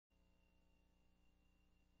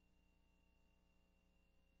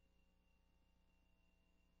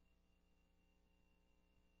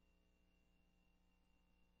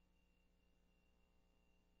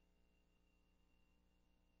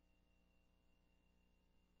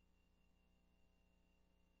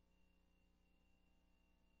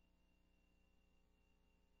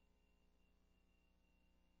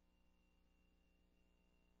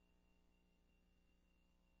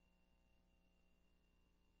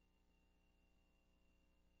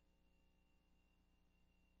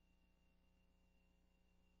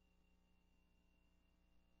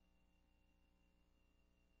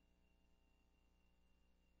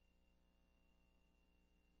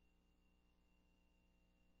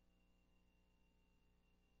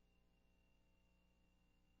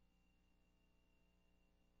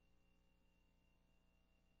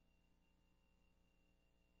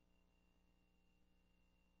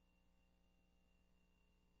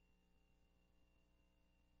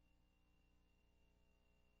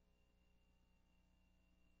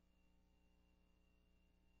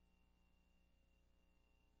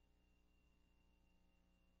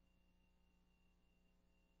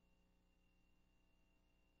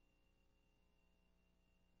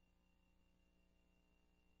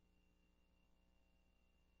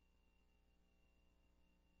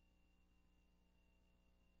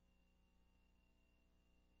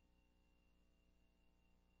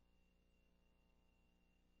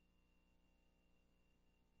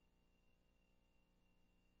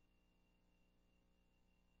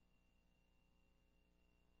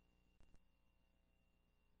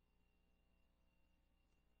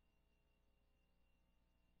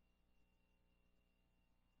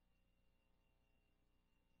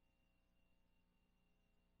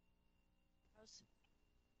yourselves?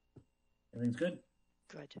 Everything's good?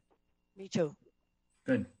 Good. Me too.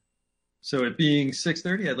 Good. So it being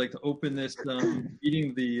 6:30, I'd like to open this meeting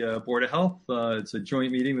of the Board of Health. It's a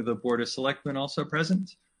joint meeting with the Board of Selectmen also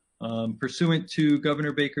present. Pursuant to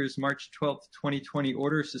Governor Baker's March 12th, 2020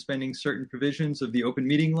 order suspending certain provisions of the Open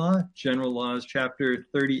Meeting Law, General Laws, Chapter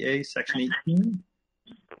 30A, Section 18,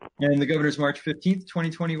 and the Governor's March 15th,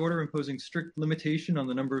 2020 order imposing strict limitation on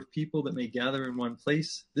the number of people that may gather in one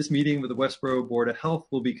place. This meeting with the Westborough Board of Health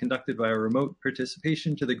will be conducted by a remote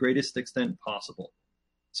participation to the greatest extent possible.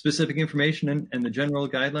 Specific information and the general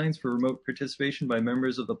guidelines for remote participation by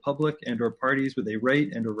members of the public and or parties with a right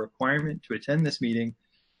and or requirement to attend this meeting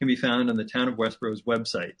can be found on the Town of Westborough's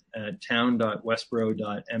website at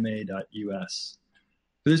town.westborough.ma.us.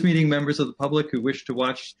 For this meeting, members of the public who wish to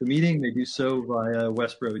watch the meeting may do so via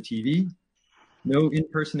Westborough TV. No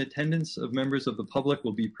in-person attendance of members of the public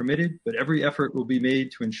will be permitted, but every effort will be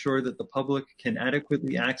made to ensure that the public can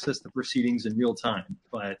adequately access the proceedings in real time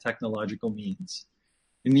via technological means.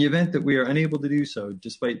 In the event that we are unable to do so,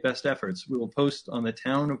 despite best efforts, we will post on the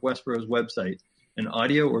Town of Westborough's website an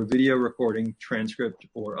audio or video recording, transcript,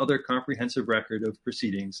 or other comprehensive record of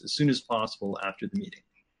proceedings as soon as possible after the meeting.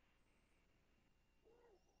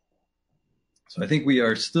 So I think we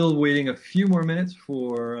are still waiting a few more minutes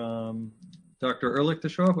for Dr. Ehrlich to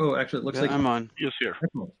show up. Oh, actually, it looks like I'm on. Yes, here.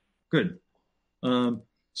 Excellent. Good.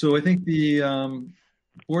 So I think the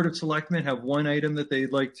Board of Selectmen have one item that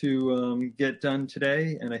they'd like to get done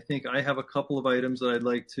today, and I think I have a couple of items that I'd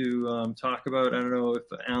like to talk about. I don't know if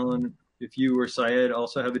Alan, if you or Syed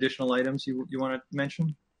also have additional items you want to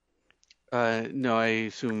mention? No, I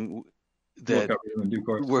assume that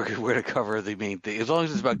we're going to cover the main thing. As long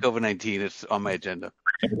as it's about COVID-19, it's on my agenda.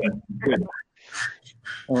 Good.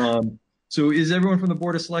 So is everyone from the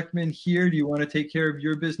Board of Selectmen here? Do you want to take care of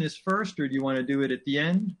your business first, or do you want to do it at the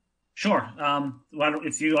end? Sure.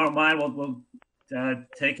 If you don't mind, we'll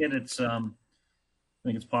take it. It's I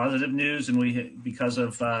think it's positive news, and because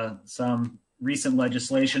of some recent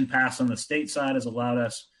legislation passed on the state side has allowed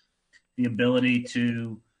us the ability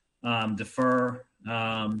to defer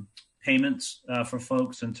payments for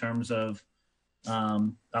folks in terms of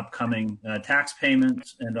upcoming tax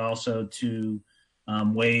payments, and also to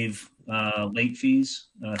waive late fees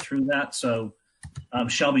through that. So,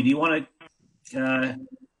 Shelby, do you want to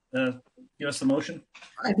give us the motion?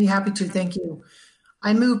 I'd be happy to. Thank you.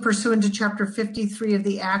 I move pursuant to Chapter 53 of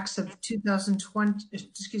the Acts of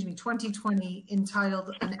 2020,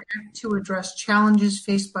 entitled An Act to Address Challenges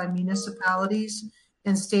Faced by Municipalities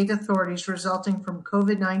and State Authorities Resulting from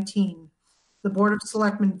COVID-19, the Board of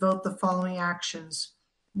Selectmen vote the following actions.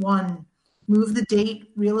 1. Move the date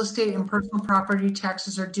real estate and personal property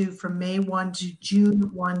taxes are due from May 1 to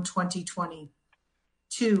June 1, 2020.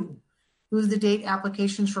 2. Move the date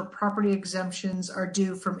applications for property exemptions are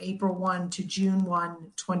due from April 1 to June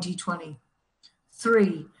 1, 2020.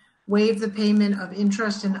 3. Waive the payment of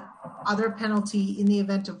interest and other penalty in the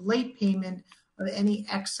event of late payment of any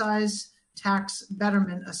excise tax,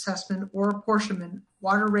 betterment, assessment, or apportionment,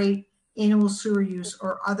 water rate, annual sewer use,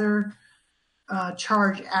 or other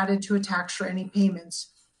charge added to a tax for any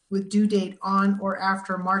payments with due date on or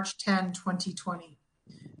after March 10, 2020.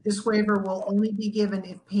 This waiver will only be given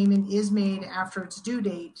if payment is made after its due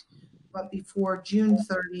date, but before June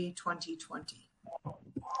 30, 2020.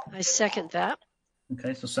 I second that.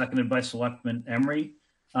 Okay, so seconded by Selectman Emery.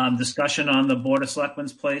 Discussion on the Board of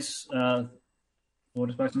Selectmen's Board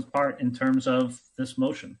of Selectmen's part in terms of this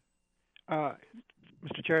motion. Mr.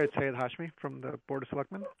 Chair, it's Syed Hashmi from the Board of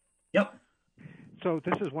Selectmen. Yep. So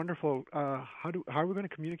this is wonderful. How are we going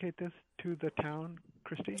to communicate this to the town,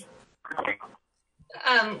 Christy?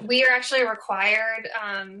 We are actually required.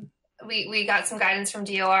 We got some guidance from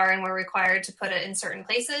DOR, and we're required to put it in certain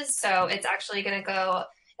places. So it's actually going to go.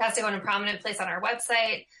 It has to go in a prominent place on our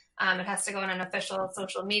website. It has to go on an official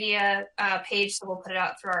social media page, so we'll put it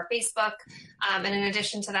out through our Facebook. And in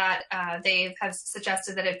addition to that, they have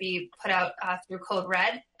suggested that it be put out through Code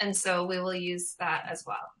Red, and so we will use that as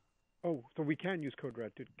well. Oh, so we can use Code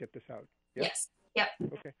Red to get this out? Yep? Yes. Yep.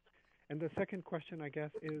 Okay. And the second question, I guess,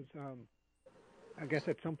 is, I guess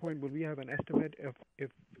at some point, will we have an estimate of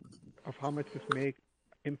how much this may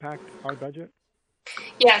impact our budget?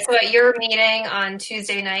 Yeah. So at your meeting on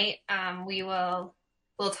Tuesday night, we'll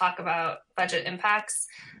talk about budget impacts.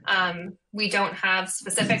 We don't have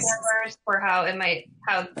specific numbers for how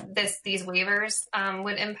these waivers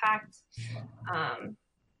would impact.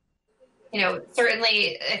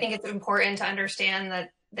 Certainly, I think it's important to understand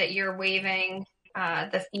that you're waiving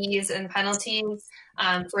the fees and penalties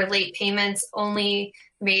for late payments only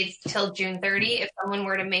made till June 30. If someone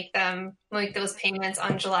were to make those payments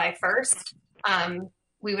on July 1st,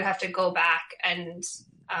 we would have to go back and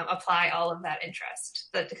apply all of that interest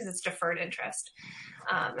because it's deferred interest.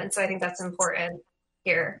 And so I think that's important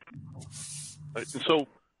here. And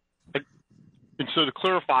so to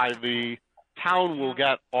clarify, the town will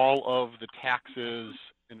get all of the taxes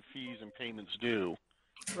and fees and payments due,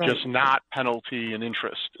 Right. just not penalty and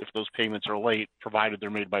interest if those payments are late, provided they're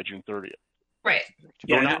made by June 30th. Right.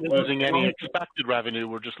 So we're not losing any expected revenue.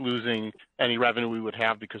 We're just losing any revenue we would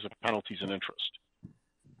have because of penalties and interest.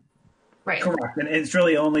 Right. Correct. And it's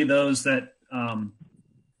really only those that only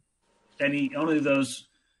those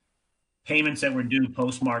payments that were due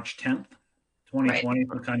post March 10th, 2020,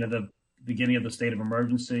 for kind of the beginning of the state of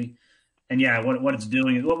emergency. And yeah, what it's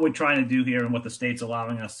doing is what we're trying to do here, and what the state's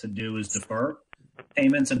allowing us to do is defer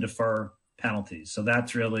payments and defer penalties. So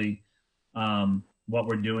that's really what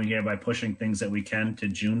we're doing here by pushing things that we can to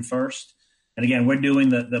June 1st. And again, we're doing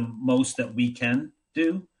the most that we can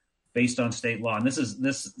do based on state law. And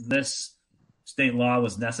this state law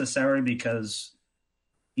was necessary because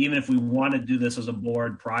even if we want to do this as a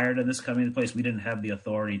board prior to this coming into place, we didn't have the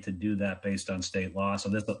authority to do that based on state law. So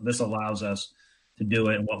this allows us to do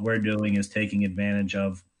it. And what we're doing is taking advantage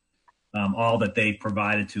of all that they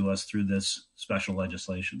provided to us through this special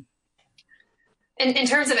legislation. In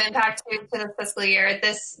terms of impact to the fiscal year,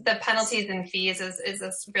 the penalties and fees is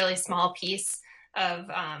a really small piece of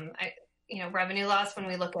revenue loss when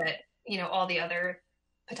we look at all the other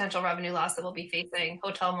potential revenue loss that we'll be facing: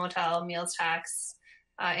 hotel, motel, meals tax,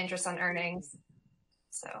 interest on earnings.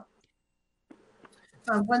 So.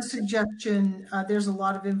 One suggestion, there's a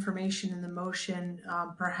lot of information in the motion.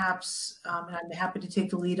 Perhaps, and I'm happy to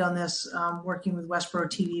take the lead on this, working with Westborough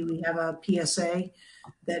TV, we have a PSA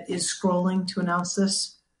that is scrolling to announce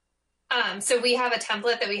this. So we have a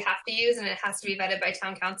template that we have to use, and it has to be vetted by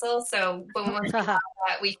town council. So when we have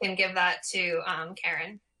that, we can give that to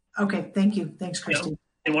Karen. Okay, thank you. Thanks, Christy.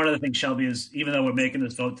 And one of the things, Shelby, is even though we're making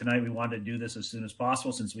this vote tonight, we wanted to do this as soon as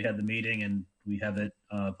possible since we had the meeting and we have it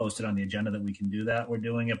posted on the agenda that we can do that. We're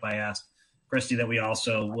doing it by ask Christy that we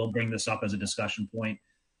also will bring this up as a discussion point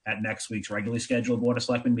at next week's regularly scheduled Board of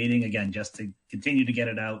Selectmen meeting. Again, just to continue to get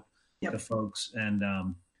it out to folks and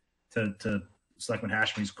to Selectman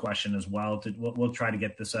Hashmi's question as well. We'll try to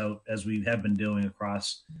get this out as we have been doing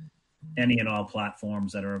across any and all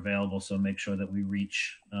platforms that are available. So make sure that we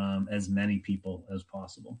reach as many people as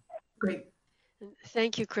possible. Great.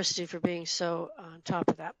 Thank you, Christy, for being so on top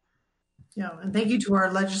of that. Yeah, and thank you to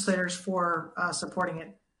our legislators for supporting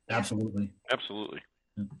it. Absolutely. Absolutely.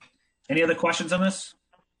 Any other questions on this?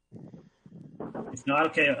 If not,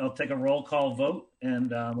 okay, I'll take a roll call vote,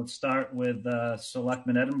 and let's start with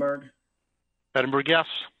Selectman Edinburgh. Edinburgh, yes.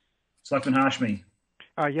 Selectman Hashmi.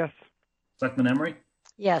 Yes. Selectman Emery.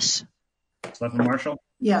 Yes. Selectman Marshall.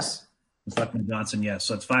 Yes. Selectman Johnson, yes.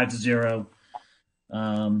 So it's 5-0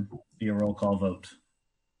 via roll call vote.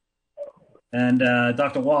 And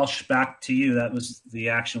Dr. Walsh, back to you. That was the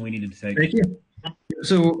action we needed to take. Thank you.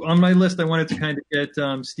 So on my list, I wanted to kind of get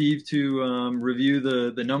Steve to review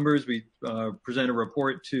the numbers. We present a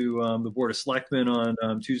report to the Board of Selectmen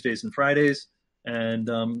on Tuesdays and Fridays. And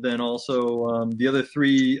then also the other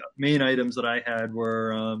three main items that I had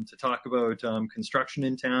were to talk about construction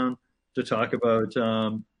in town, to talk about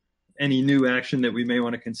any new action that we may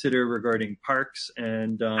want to consider regarding parks,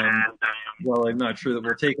 and well, I'm not sure that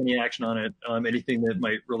we'll take any action on it, anything that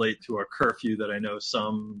might relate to a curfew that I know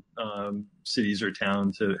some cities or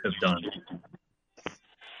towns have done.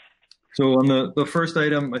 So on the first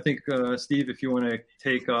item, I think, Steve, if you want to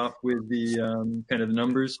take off with the kind of the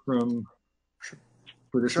numbers for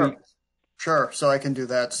this week. Sure. So I can do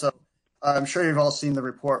that. So I'm sure you've all seen the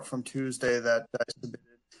report from Tuesday that I submitted.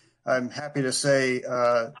 I'm happy to say,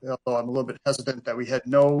 although I'm a little bit hesitant, that we had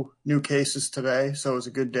no new cases today, so it was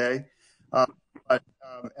a good day. But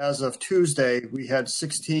as of Tuesday, we had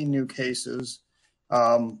 16 new cases,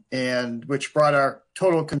 and which brought our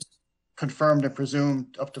total confirmed and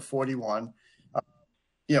presumed up to 41.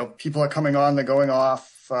 People are coming on, they're going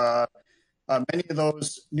off. Many of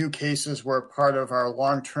those new cases were part of our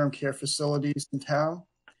long-term care facilities in town.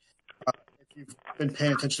 If you've been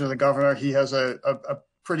paying attention to the governor, he has a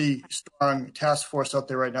pretty strong task force out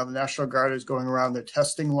there right now. The National Guard is going around, they're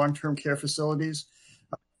testing long-term care facilities.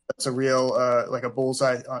 That's a real, like a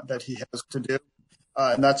bullseye that he has to do.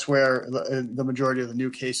 And that's where the majority of the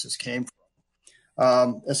new cases came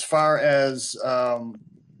from. As far as right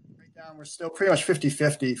now, we're still pretty much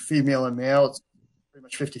 50-50, female and male. It's pretty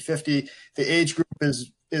much 50-50. The age group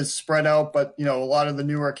is spread out, but, a lot of the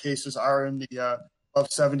newer cases are in the above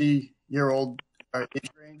 70-year-old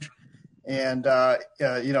age range. And,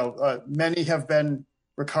 many have been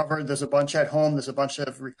recovered. There's a bunch at home. There's a bunch that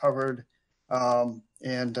have recovered I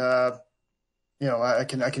can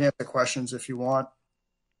answer questions if you want.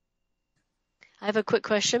 I have a quick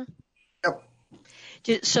question. Yep.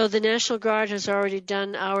 So the National Guard has already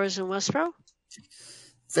done hours in Westborough?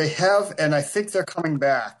 They have, and I think they're coming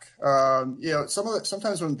back.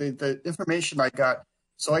 Sometimes when the information I got,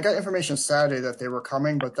 so I got information Saturday that they were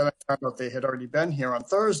coming, but then I found out they had already been here on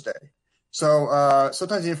Thursday. So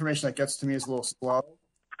sometimes the information that gets to me is a little slow.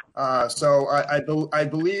 So I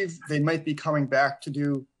believe they might be coming back to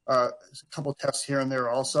do a couple tests here and there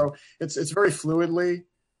also. It's very fluidly.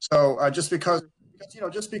 So just because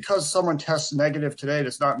someone tests negative today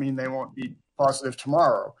does not mean they won't be positive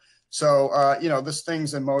tomorrow. So this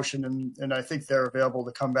thing's in motion, and I think they're available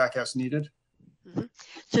to come back as needed. Mm-hmm.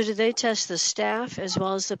 So do they test the staff as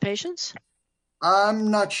well as the patients? I'm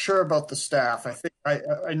not sure about the staff. I think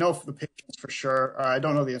I know for the patients for sure. I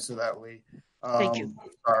don't know the answer to that, Lee. Thank you.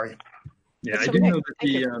 Sorry. Yeah, That's I do okay. know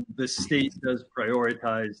that the state does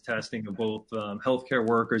prioritize testing of both healthcare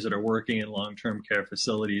workers that are working in long-term care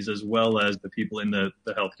facilities as well as the people in the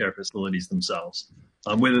healthcare facilities themselves.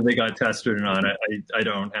 Whether they got tested or not, I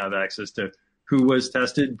don't have access to who was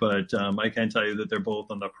tested, but I can tell you that they're both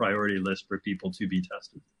on the priority list for people to be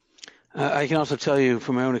tested. I can also tell you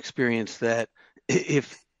from my own experience that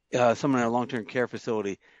if someone in a long-term care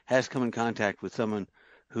facility has come in contact with someone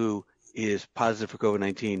who is positive for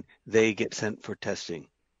COVID-19, they get sent for testing.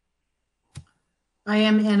 I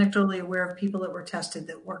am anecdotally aware of people that were tested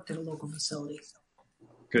that worked at a local facility.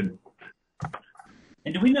 Good.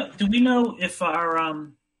 And do we know if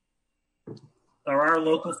our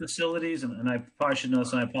local facilities, and I probably should know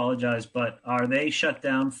this, and I apologize, but are they shut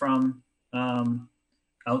down from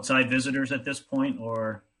outside visitors at this point,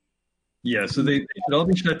 or? Yeah, so they should all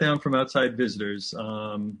be shut down from outside visitors.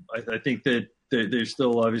 I think that there's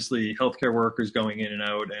still obviously healthcare workers going in and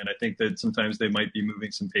out, and I think that sometimes they might be moving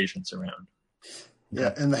some patients around.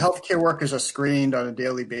 Yeah, and the healthcare workers are screened on a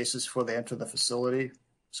daily basis before they enter the facility.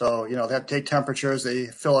 So, they have to take temperatures, they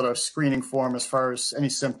fill out a screening form as far as any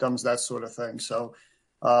symptoms, that sort of thing. So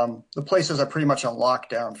the places are pretty much on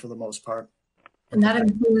lockdown for the most part. And that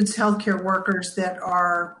includes healthcare workers that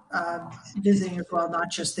are visiting as well, not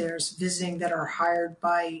just theirs, visiting that are hired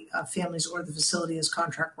by families or the facility as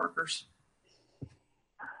contract workers.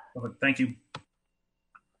 Thank you.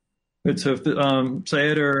 Good. So,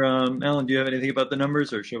 Syed or Alan, do you have anything about the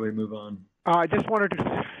numbers, or shall we move on? I just wanted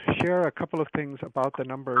to share a couple of things about the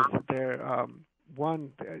numbers there.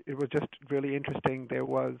 One, it was just really interesting. There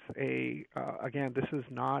was again, this is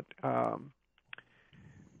not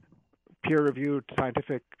peer-reviewed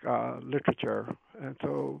scientific literature, and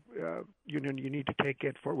so you need to take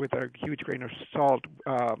it with a huge grain of salt,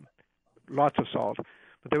 lots of salt.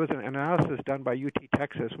 But there was an analysis done by UT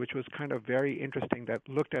Texas, which was kind of very interesting, that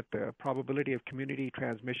looked at the probability of community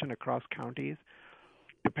transmission across counties,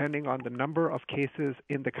 depending on the number of cases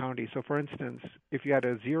in the county. So, for instance, if you had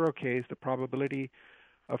a 0 case, the probability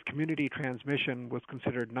of community transmission was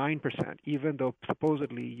considered 9%, even though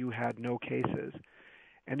supposedly you had no cases.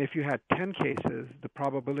 And if you had 10 cases, the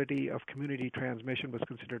probability of community transmission was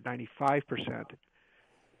considered 95%.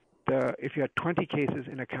 If you had 20 cases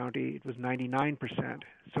in a county, it was 99%.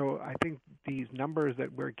 So I think these numbers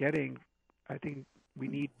that we're getting, I think we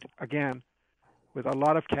need, again, with a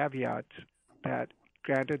lot of caveats, that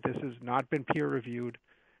granted this has not been peer-reviewed,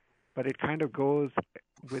 but it kind of goes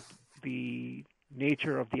with the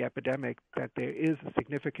nature of the epidemic, that there is a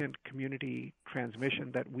significant community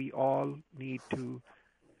transmission that we all need to,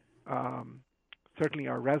 certainly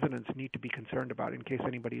our residents need to be concerned about in case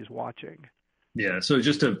anybody is watching. Yeah, so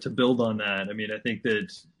just to build on that, I mean, I think that,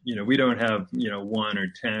 we don't have, 1 or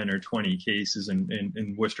 10 or 20 cases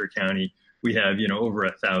in Worcester County. We have, over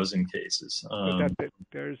 1,000 cases. But that's it.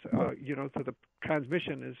 There's, so the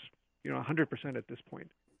transmission is, 100% at this point.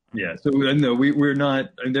 Yeah, so no, we're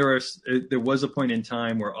not. There was a point in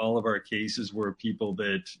time where all of our cases were people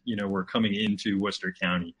that were coming into Worcester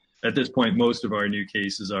County. At this point, most of our new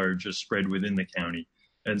cases are just spread within the county,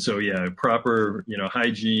 and so yeah, proper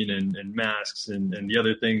hygiene and masks and the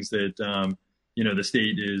other things that the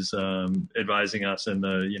state is advising us and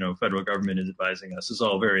the federal government is advising us is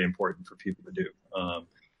all very important for people to do,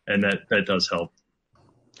 and that does help.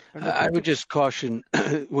 I would just caution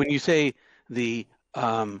when you say the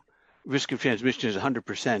risk of transmission is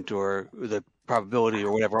 100% or the probability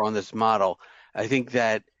or whatever on this model. I think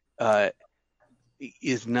that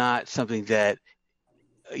is not something that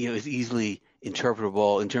is easily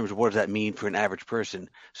interpretable in terms of what does that mean for an average person.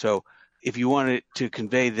 So if you wanted to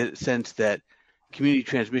convey the sense that community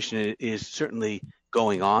transmission is certainly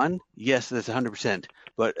going on, yes, that's 100%.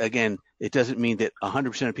 But again, it doesn't mean that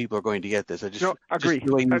 100% of people are going to get this. Just agree.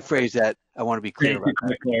 The way you phrase that, I want to be clear Thank you about for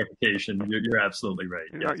the clarification. You're absolutely right.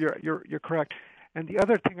 Yes. You're correct. And the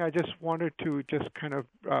other thing I just wanted to just kind of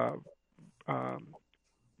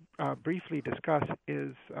briefly discuss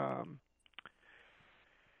is,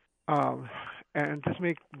 and this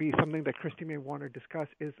may be something that Christy may want to discuss,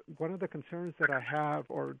 is one of the concerns that I have,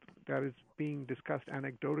 or that is being discussed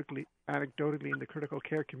anecdotally in the critical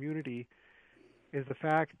care community, is the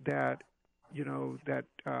fact that that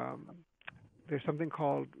there's something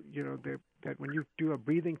called that when you do a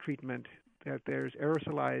breathing treatment, that there's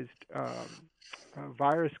aerosolized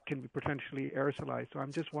virus can be potentially aerosolized. So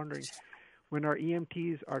I'm just wondering, when our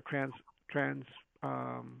EMTs are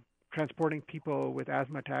transporting people with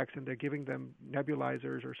asthma attacks and they're giving them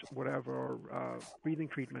nebulizers or whatever, or breathing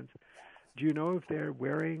treatments, do you know if they're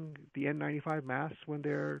wearing the N95 masks when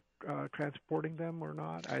they're transporting them or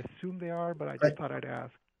not? I assume they are, but I just thought I'd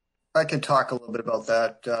ask. I can talk a little bit about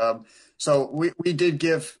that. So we did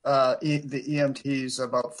give the EMTs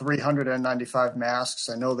about 395 masks.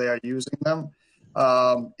 I know they are using them.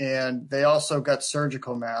 And they also got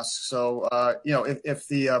surgical masks. So, if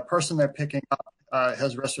the person they're picking up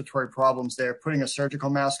has respiratory problems, they're putting a surgical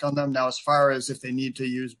mask on them. Now, as far as if they need to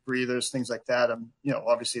use breathers, things like that,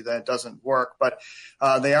 obviously that doesn't work. But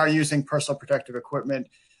they are using personal protective equipment.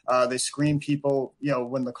 They screen people,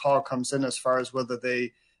 when the call comes in, as far as whether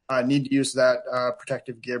they need to use that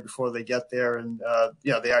protective gear before they get there. And,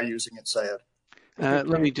 they are using it, Syed.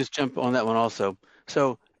 Let me just jump on that one also.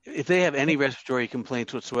 So if they have any respiratory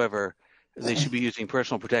complaints whatsoever, they should be using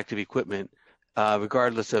personal protective equipment,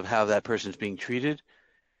 regardless of how that person's being treated.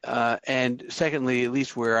 And secondly, at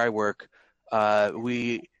least where I work,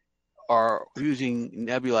 we are using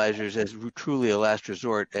nebulizers as truly a last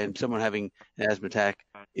resort, and someone having an asthma attack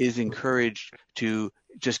is encouraged to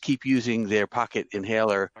just keep using their pocket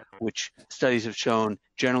inhaler, which studies have shown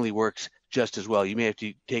generally works just as well. You may have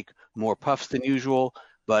to take more puffs than usual,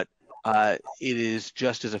 but it is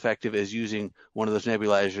just as effective as using one of those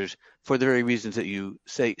nebulizers for the very reasons that you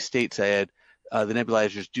state, Syed. The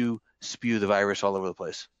nebulizers do spew the virus all over the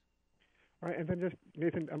place. All right, and then just,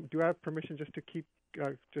 Nathan, do I have permission just to keep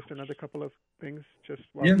just another couple of things?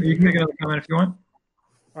 Yeah, you can make another comment if you want.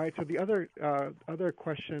 All right, so the other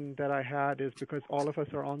question that I had is, because all of us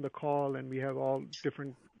are on the call and we have all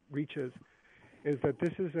different reaches, is that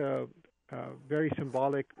this is a very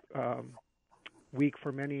symbolic week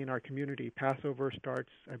for many in our community. Passover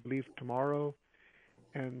starts, I believe, tomorrow,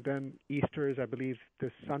 and then Easter is, I believe,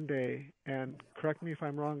 this Sunday. And correct me if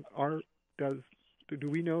I'm wrong, do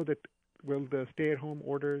we know that will the stay-at-home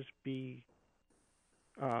orders be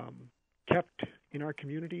kept in our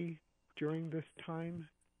community during this time?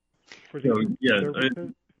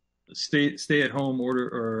 Stay-at-home order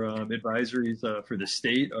or advisories for the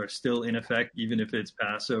state are still in effect, even if it's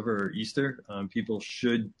Passover or Easter. People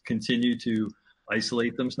should continue to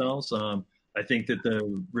isolate themselves. I think that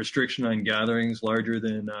the restriction on gatherings larger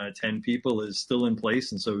than 10 people is still in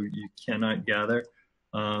place, and so you cannot gather.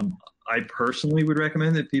 I personally would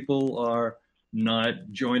recommend that people are not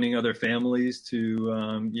joining other families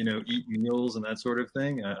to, eat meals and that sort of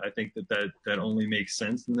thing. I think that only makes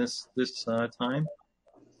sense in this time.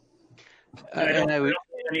 I don't believe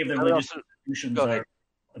any of the religious institutions are.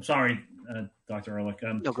 I'm sorry, Dr. Ehrlich.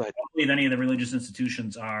 No, go ahead. I don't believe any of the religious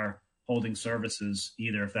institutions are holding services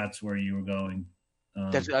either, if that's where you were going. I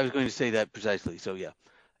was going to say that precisely. So yeah,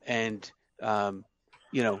 and there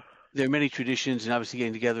are many traditions, and obviously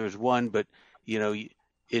getting together is one. But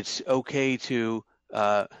it's okay to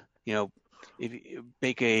if you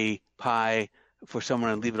bake a pie for someone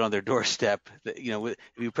and leave it on their doorstep. If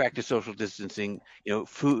you practice social distancing,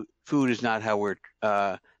 food is not how we're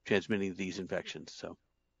transmitting these infections. So.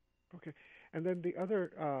 Okay, and then the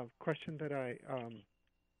other question that I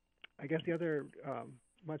guess the other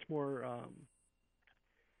much more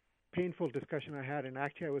painful discussion I had, and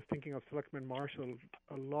actually I was thinking of Selectman Marshall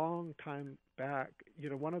a long time back.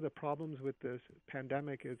 One of the problems with this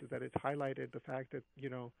pandemic is that it's highlighted the fact that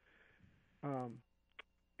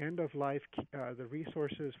end of life, the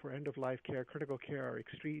resources for end of life care, critical care, are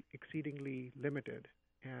exceedingly limited,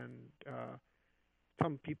 and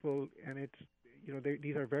some people, and it's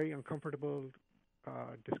these are very uncomfortable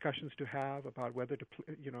discussions to have about whether to,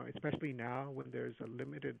 especially now when there's a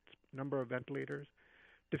limited number of ventilators,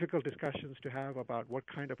 difficult discussions to have about what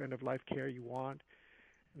kind of end-of-life care you want.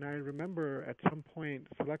 And I remember at some point,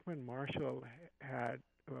 Selectman Marshall had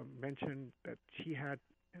mentioned that she had,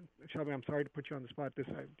 and Shelby, I'm sorry to put you on the spot,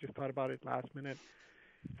 I just thought about it last minute,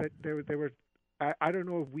 that there were, I don't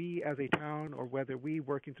know if we as a town or whether we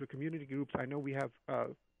working through community groups, I know we have a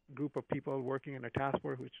group of people working in a task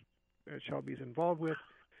force which Shelby's involved with,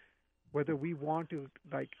 whether we want to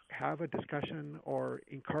have a discussion or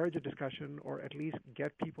encourage a discussion or at least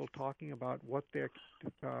get people talking about what their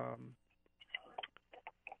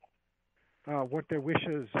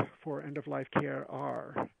wishes for end-of-life care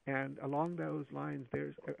are. And along those lines,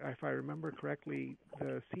 if I remember correctly,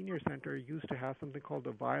 the senior center used to have something called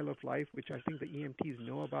the Vial of Life, which I think the EMTs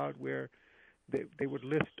know about, where they would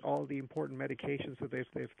list all the important medications so that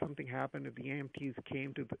if something happened, if the EMTs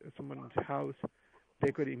came to someone's house,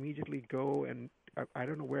 they could immediately go, and I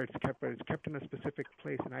don't know where it's kept, but it's kept in a specific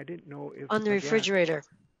place. And I didn't know if On the refrigerator.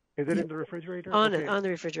 Is it in the refrigerator? On okay. it, on the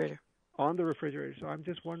refrigerator. On the refrigerator. So I'm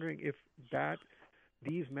just wondering if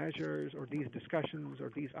these measures or these discussions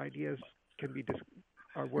or these ideas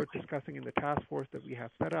are worth discussing in the task force that we have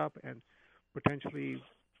set up and potentially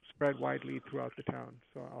spread widely throughout the town.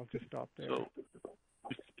 So I'll just stop there. So,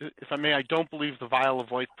 if I may, I don't believe the Vial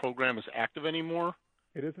of Life program is active anymore.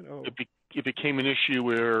 It isn't? Oh. It became an issue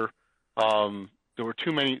where there were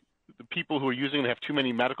too many, the people who are using it have too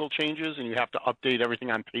many medical changes, and you have to update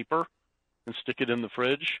everything on paper and stick it in the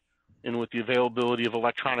fridge. And with the availability of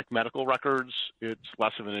electronic medical records, it's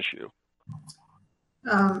less of an issue.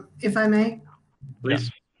 If I may?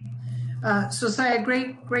 Please. So Syed,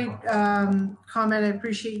 great comment. I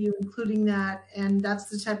appreciate you including that. And that's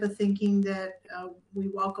the type of thinking that we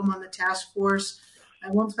welcome on the task force. I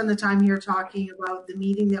won't spend the time here talking about the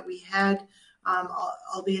meeting that we had,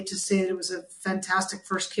 albeit to say that it was a fantastic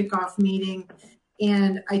first kickoff meeting.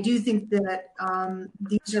 And I do think that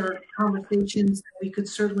these are conversations that we could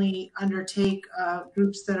certainly undertake.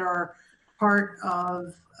 Groups that are part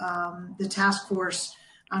of the task force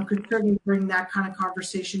could certainly bring that kind of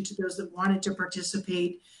conversation to those that wanted to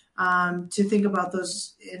participate, to think about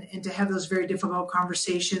those and to have those very difficult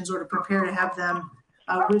conversations, or to prepare to have them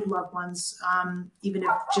with loved ones, even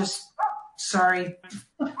if just, sorry,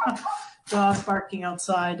 dog barking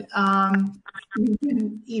outside,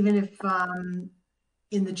 even if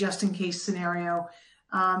in the just in case scenario.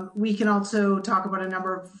 We can also talk about a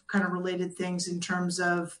number of kind of related things in terms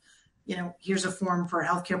of, here's a form for a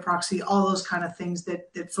healthcare proxy, all those kind of things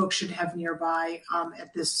that folks should have nearby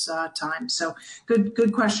at this time. So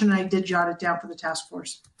good question. I did jot it down for the task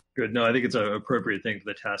force. Good. No, I think it's an appropriate thing for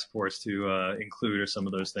the task force to include some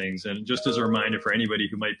of those things. And just as a reminder for anybody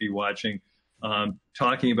who might be watching,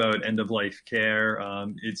 talking about end-of-life care,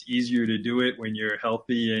 it's easier to do it when you're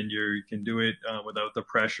healthy and you can do it without the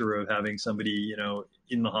pressure of having somebody,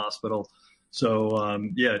 in the hospital. So,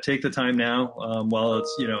 take the time now while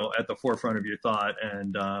it's, at the forefront of your thought.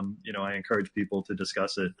 And, I encourage people to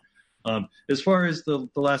discuss it. As far as the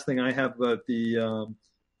last thing I have about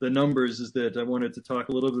the numbers is that I wanted to talk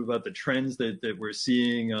a little bit about the trends that we're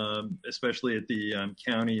seeing, especially at the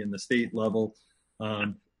county and the state level.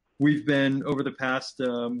 We've been, over the past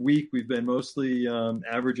week, we've been mostly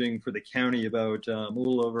averaging for the county about a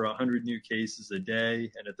little over 100 new cases a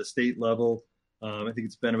day. And at the state level, I think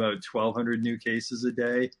it's been about 1,200 new cases a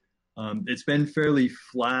day. It's been fairly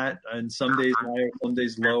flat, and some days higher, some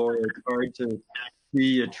days lower. It's hard to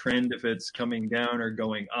see a trend if it's coming down or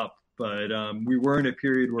going up. But we were in a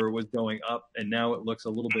period where it was going up, and now it looks a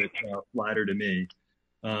little bit flatter to me.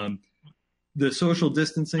 The social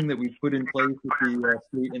distancing that we put in place at the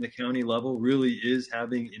state and the county level really is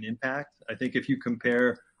having an impact. I think if you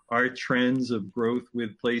compare our trends of growth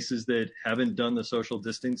with places that haven't done the social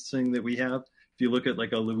distancing that we have, if you look at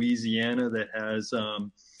like a Louisiana that has,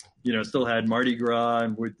 still had Mardi Gras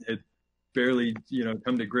and had barely,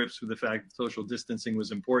 come to grips with the fact that social distancing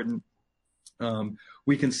was important,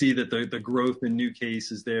 we can see that the growth in new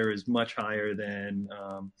cases there is much higher than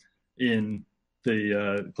in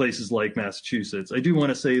the places like Massachusetts. I do want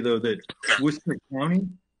to say, though, that Worcester County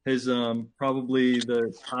has probably is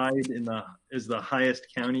the highest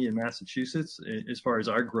county in Massachusetts as far as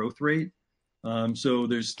our growth rate. So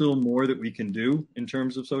there's still more that we can do in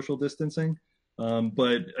terms of social distancing.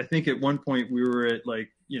 But I think at one point we were at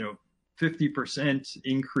 50%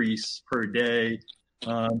 increase per day.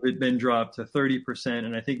 It then dropped to 30%.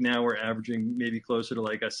 And I think now we're averaging maybe closer to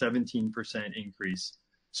like a 17% increase.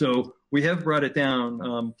 So we have brought it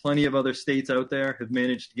down. Plenty of other states out there have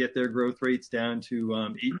managed to get their growth rates down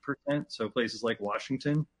to 8%. So places like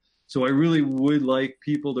Washington. So I really would like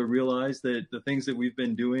people to realize that the things that we've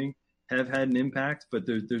been doing have had an impact, but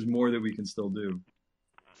there's more that we can still do.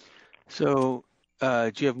 So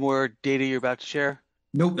do you have more data you're about to share?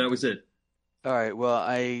 Nope, that was it. All right. Well,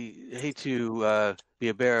 I hate to be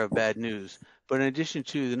a bearer of bad news, but in addition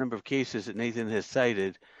to the number of cases that Nathan has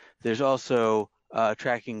cited, there's also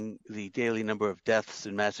tracking the daily number of deaths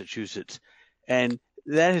in Massachusetts. And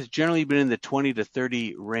that has generally been in the 20 to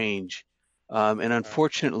 30 range And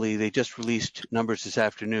unfortunately, they just released numbers this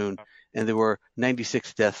afternoon, and there were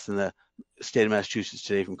 96 deaths in the state of Massachusetts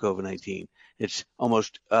today from COVID-19. It's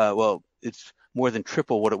almost, it's more than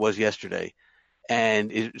triple what it was yesterday.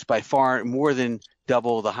 And it's by far more than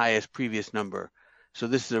double the highest previous number. So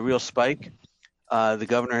this is a real spike. The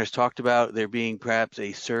governor has talked about there being perhaps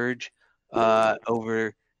a surge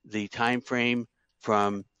over the time frame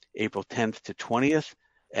from April 10th to 20th,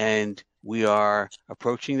 and we are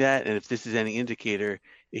approaching that. And if this is any indicator,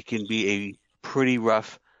 it can be a pretty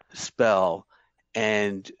rough spell.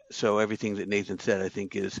 And so everything that Nathan said, I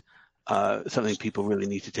think, is something people really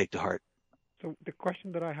need to take to heart. So the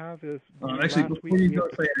question that I have is, actually, before you go,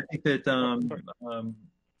 I think that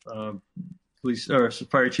Police or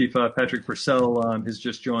Fire Chief Patrick Purcell has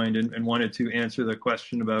just joined and wanted to answer the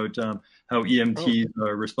question about how EMTs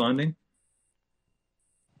are responding.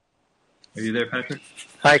 Are you there, Patrick?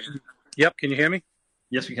 Hi. Yep. Can you hear me?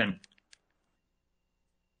 Yes, we can.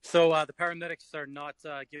 So the paramedics are not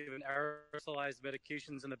giving aerosolized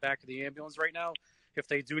medications in the back of the ambulance right now. If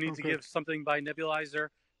they do need to give something by nebulizer,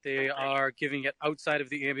 they are giving it outside of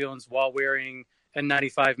the ambulance while wearing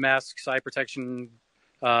N95 masks, eye protection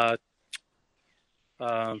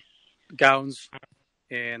gowns,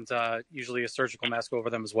 and usually a surgical mask over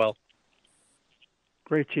them as well.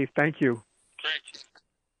 Great, Chief. Thank you.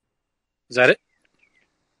 Is that it?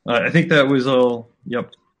 I think that was all.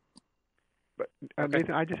 Yep. But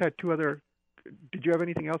Nathan, I just had two other. Did you have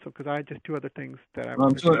anything else? Because I had just two other things that I.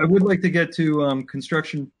 So I would like to get to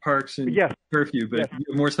construction parks and curfew, but you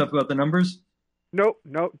have more stuff about the numbers? No.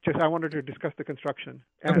 Just I wanted to discuss the construction.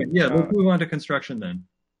 Okay. Yeah. Let's move on to construction then.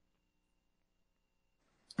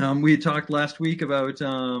 We had talked last week about,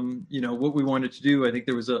 what we wanted to do. I think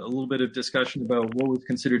there was a little bit of discussion about what was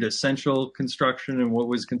considered essential construction and what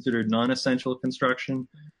was considered non-essential construction.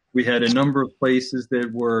 We had a number of places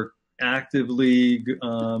that were actively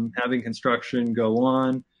having construction go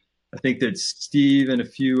on. I think that Steve and a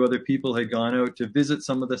few other people had gone out to visit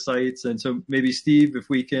some of the sites. And so maybe, Steve, if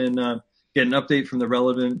we can get an update from the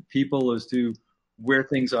relevant people as to where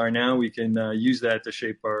things are now, we can use that to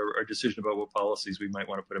shape our decision about what policies we might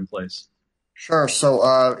want to put in place. Sure. So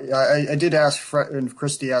I did ask Fred, and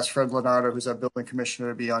Christy asked Fred Leonardo, who's our building commissioner,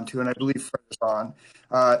 to be on too, and I believe Fred is on.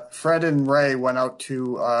 Fred and Ray went out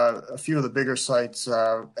to a few of the bigger sites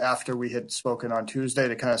after we had spoken on Tuesday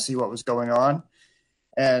to kind of see what was going on.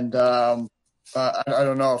 And I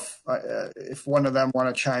don't know if one of them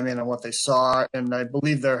want to chime in on what they saw. And I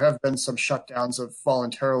believe there have been some shutdowns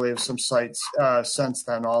voluntarily of some sites since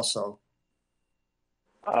then also.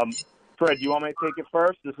 Fred, you want me to take it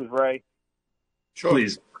first? This is Ray. Sure.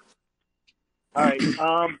 Please. All right.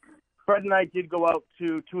 Fred and I did go out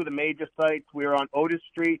to two of the major sites. We were on Otis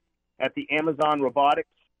Street at the Amazon Robotics.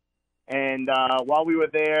 And while we were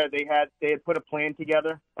there, they had put a plan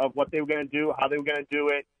together of what they were going to do, how they were going to do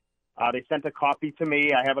it. They sent a copy to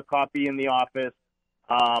me. I have a copy in the office.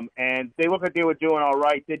 And they look like they were doing all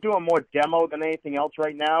right. They're doing more demo than anything else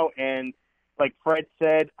right now. And like Fred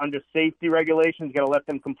said, under safety regulations, you got to let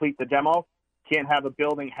them complete the demo. Can't have a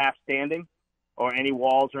building half standing or any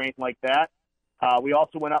walls or anything like that. We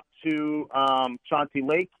also went up to Chauncey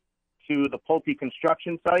Lake to the Pulte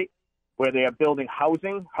construction site where they are building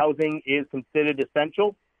housing. Housing is considered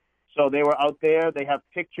essential. So they were out there. They have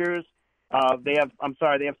pictures. They have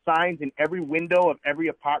signs in every window of every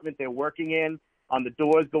apartment they're working in, on the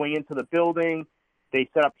doors going into the building. They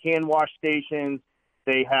set up hand wash stations.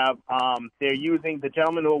 They have, they're using, the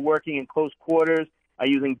gentlemen who are working in close quarters are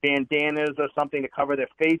using bandanas or something to cover their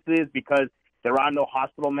faces because there are no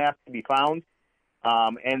hospital masks to be found.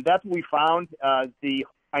 And that's what we found.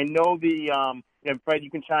 And Fred, you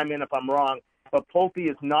can chime in if I'm wrong, but Pulte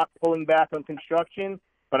is not pulling back on construction,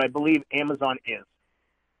 but I believe Amazon is.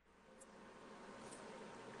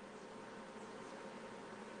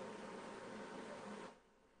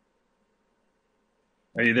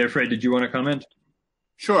 Are you there, Fred? Did you want to comment?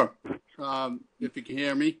 Sure. If you can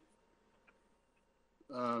hear me.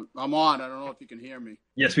 I'm on. I don't know if you can hear me.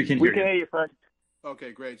 Yes, we can hear you. We can hear you, Fred.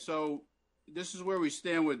 Okay, great. So this is where we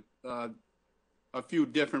stand with a few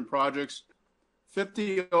different projects.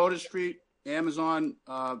 50 Otis Street, Amazon.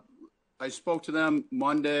 I spoke to them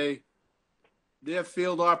Monday. Their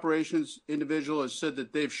field operations individual has said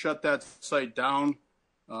that they've shut that site down.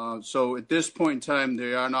 So at this point in time,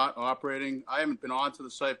 they are not operating. I haven't been onto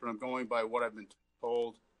the site, but I'm going by what I've been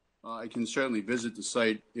told. I can certainly visit the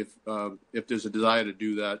site if there's a desire to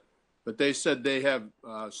do that. But they said they have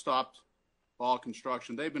stopped all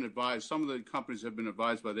construction. They've been advised. Some of the companies have been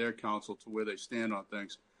advised by their counsel to where they stand on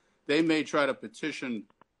things. They may try to petition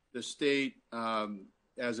the state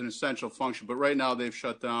as an essential function, but right now they've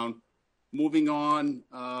shut down. Moving on,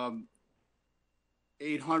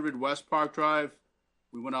 800 West Park Drive.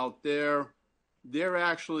 We went out there. They're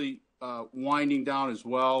actually winding down as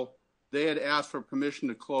well. They had asked for permission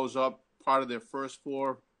to close up part of their first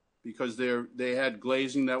floor because they had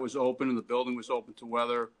glazing that was open and the building was open to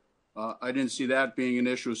weather. I didn't see that being an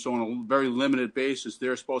issue. So on a very limited basis,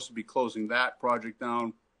 they're supposed to be closing that project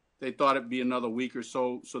down. They thought it'd be another week or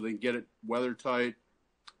so they can get it weather tight.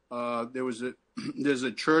 There's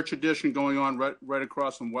a church addition going on right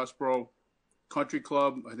across from Westborough Country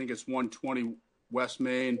Club. I think it's 120 West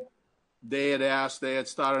Main. They had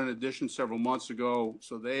started an addition several months ago,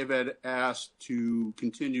 so they've had asked to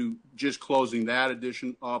continue just closing that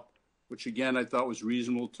addition up, which again I thought was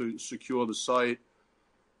reasonable to secure the site.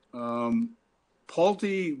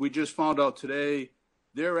 Pulte, we just found out today,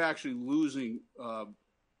 they're actually losing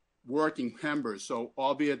working members. So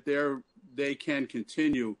albeit they can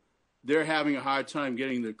continue, they're having a hard time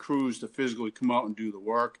getting the crews to physically come out and do the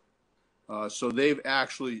work. So they've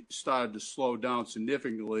actually started to slow down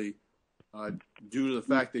significantly due to the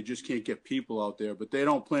fact they just can't get people out there. But they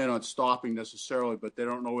don't plan on stopping necessarily, but they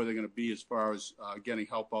don't know where they're going to be as far as getting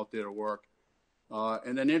help out there to work.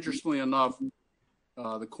 And then interestingly enough,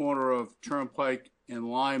 the corner of Turnpike and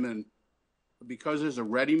Lyman, because there's a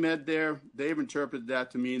ReadyMed there, they've interpreted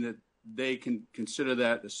that to mean that they can consider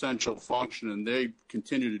that essential function, and they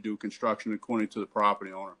continue to do construction according to the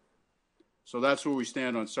property owner. So that's where we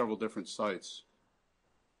stand on several different sites.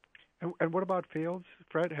 And what about Fields?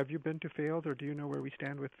 Fred, have you been to Fields, or do you know where we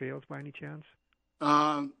stand with Fields by any chance?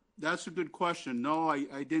 That's a good question. No,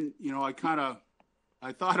 I didn't.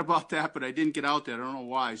 I thought about that, but I didn't get out there. I don't know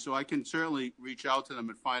why. So I can certainly reach out to them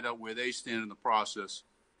and find out where they stand in the process.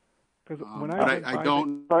 Because I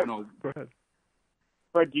don't know. Go ahead.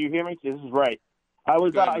 Fred, do you hear me? This is right. I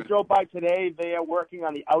drove by today. They are working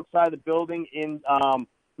on the outside of the building in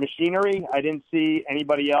machinery. I didn't see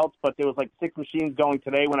anybody else, but there was like 6 machines going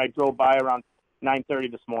today when I drove by around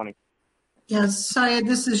 9:30 this morning. Yes, Syed,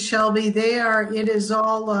 this is Shelby. It is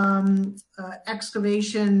all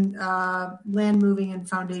excavation, land moving, and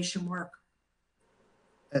foundation work.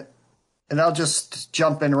 And I'll just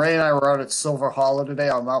jump in. Ray and I were out at Silver Hollow today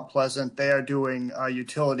on Mount Pleasant. They are doing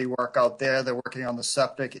utility work out there. They're working on the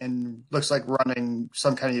septic and looks like running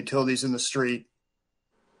some kind of utilities in the street.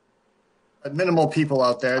 But minimal people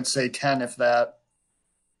out there. I'd say 10, if that.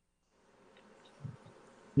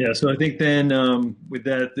 Yeah, so I think then with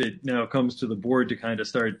that, it now comes to the board to kind of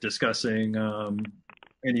start discussing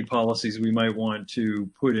any policies we might want to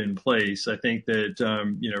put in place. I think that,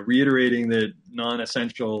 reiterating that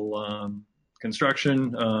non-essential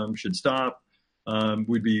construction should stop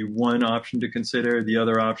would be one option to consider. The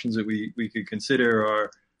other options that we could consider are,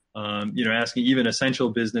 asking even essential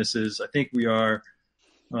businesses. I think we are,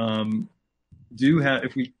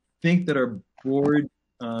 if we think that our board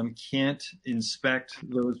can't inspect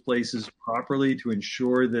those places properly to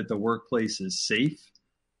ensure that the workplace is safe,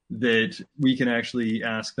 that we can actually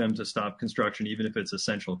ask them to stop construction, even if it's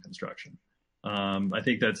essential construction. I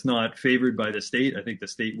think that's not favored by the state. I think the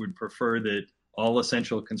state would prefer that all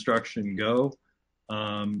essential construction go.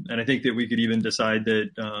 And I think that we could even decide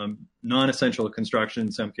that non-essential construction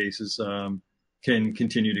in some cases can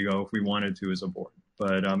continue to go if we wanted to as a board.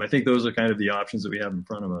 But I think those are kind of the options that we have in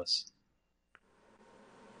front of us.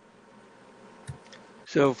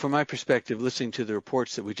 So from my perspective, listening to the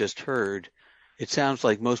reports that we just heard, it sounds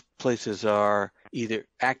like most places are either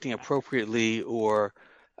acting appropriately or,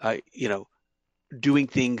 doing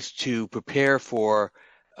things to prepare for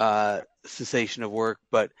cessation of work,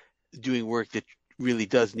 but doing work that really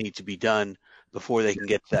does need to be done before they can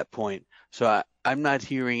get to that point. So I'm not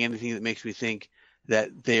hearing anything that makes me think that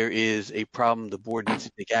there is a problem the board needs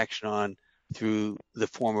to take action on through the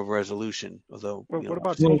form of resolution. Although, what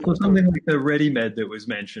about so something like the ReadyMed that was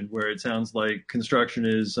mentioned, where it sounds like construction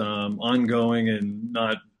is ongoing and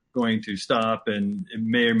not going to stop, and it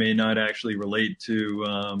may or may not actually relate to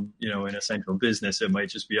an essential business. It might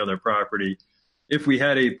just be other property. If we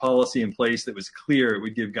had a policy in place that was clear, it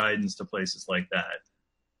would give guidance to places like that.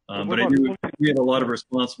 But I do, we have a lot of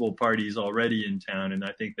responsible parties already in town, and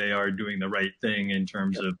I think they are doing the right thing in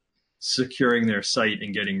terms of securing their site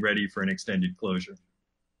and getting ready for an extended closure.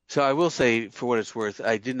 So I will say, for what it's worth,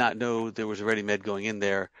 I did not know there was a ReadyMed going in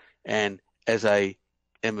there, and as I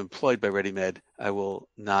am employed by ReadyMed, I will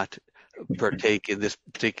not partake in this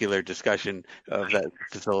particular discussion of that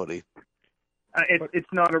facility.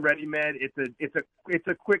 It's not a ReadyMed. It's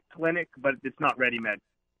a quick clinic, but it's not ReadyMed.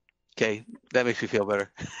 Okay, that makes me feel better.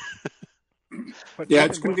 Yeah,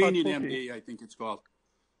 it's Convenient MD, I think it's called.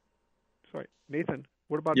 Sorry, Nathan.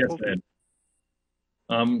 What about Yes, Pulte?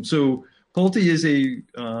 so Pulte is a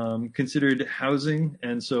considered housing,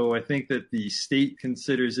 and so I think that the state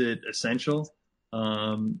considers it essential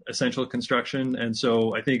construction. And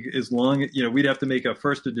so I think as long, we'd have to make a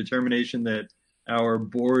determination that our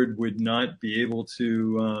board would not be able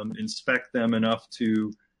to inspect them enough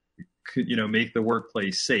to, make the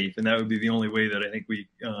workplace safe. And that would be the only way that I think we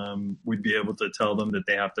would be able to tell them that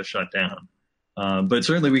they have to shut down. But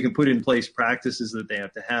certainly we can put in place practices that they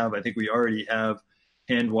have to have. I think we already have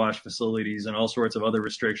hand wash facilities and all sorts of other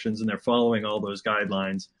restrictions, and they're following all those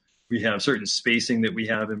guidelines. We have certain spacing that we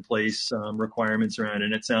have in place, requirements around,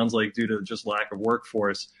 and it sounds like due to just lack of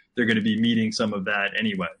workforce, they're going to be meeting some of that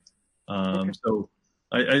anyway. Okay. So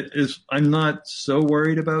I'm not so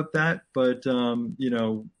worried about that, but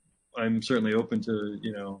I'm certainly open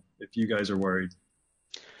to, if you guys are worried.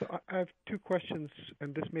 So I have two questions,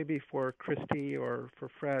 and this may be for Christy or for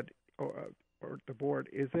Fred or the board.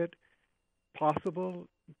 Is it possible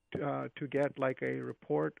to get like a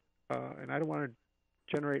report, and I don't want to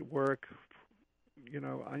generate work,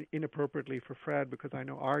 inappropriately for Fred, because I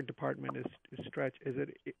know our department is stretched. Is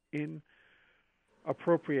it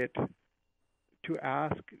inappropriate to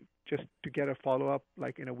ask just to get a follow-up,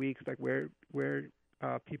 like in a week, like where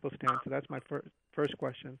people stand? So that's my first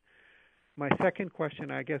question. My second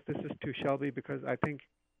question, I guess this is to Shelby, because I think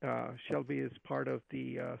Shelby is part of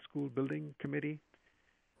the school building committee.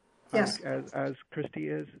 Yes. As Christy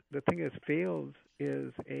is. The thing is, Fales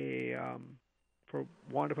is a, for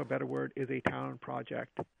want of a better word, is a town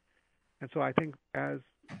project. And so I think as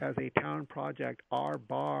a town project, our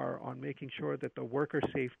bar on making sure that the worker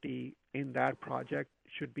safety in that project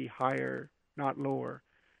should be higher, not lower.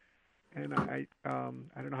 And I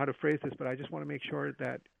don't know how to phrase this, but I just want to make sure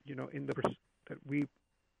that,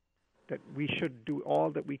 that we should do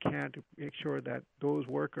all that we can to make sure that those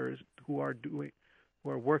workers who are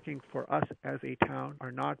working for us as a town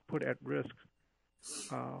are not put at risk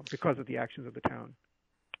because of the actions of the town.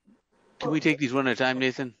 Can we take these one at a time,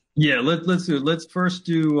 Nathan? Yeah, let's do it. Let's first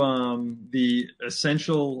do the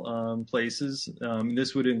essential places.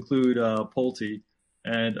 This would include Pulte,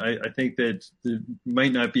 and I think that there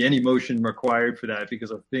might not be any motion required for that,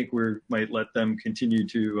 because I think we might let them continue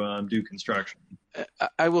to do construction.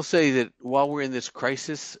 I will say that while we're in this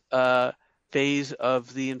crisis phase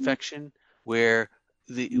of the infection, where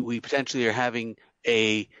we potentially are having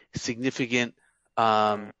a significant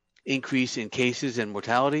increase in cases and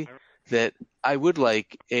mortality, that I would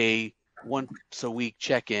like a once a week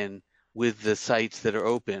check-in with the sites that are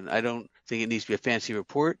open. I don't think it needs to be a fancy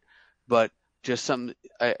report, but just something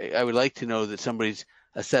I would like to know that somebody's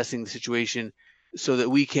assessing the situation so that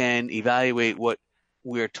we can evaluate what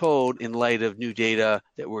we're told in light of new data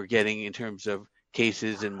that we're getting in terms of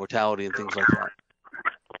cases and mortality and things like that.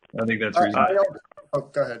 I think that's reasonable.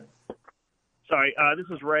 Go ahead. Sorry, this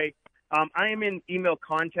is Ray. I am in email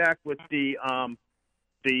contact with the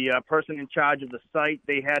person in charge of the site.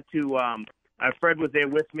 They had to, Fred was there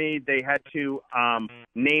with me. They had to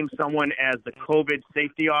name someone as the COVID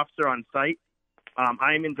safety officer on site.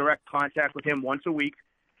 I am in direct contact with him once a week,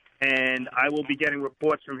 and I will be getting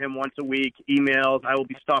reports from him once a week, emails. I will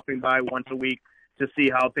be stopping by once a week to see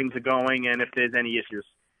how things are going and if there's any issues.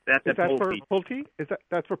 That's Is that for Pulte?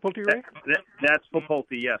 That's for Pulte, Ray? That's for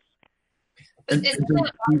Pulte, yes. Isn't it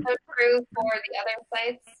also true for the other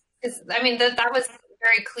sites? Because I mean, that was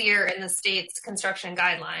very clear in the state's construction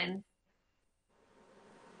guideline.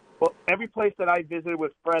 Well, every place that I visited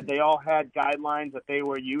with Fred, they all had guidelines that they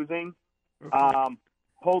were using. Okay.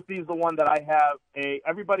 Pulte's the one that I have.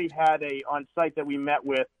 Everybody had on site that we met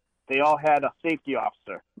with. They all had a safety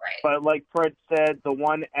officer. Right. But like Fred said, the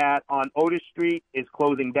one on Otis Street is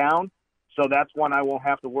closing down, so that's one I won't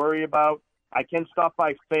have to worry about. I can stop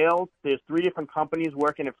by Fales. There's 3 different companies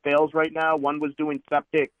working at Fales right now. One was doing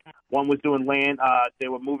septic, one was doing land. They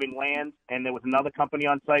were moving land, and there was another company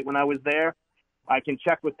on site when I was there. I can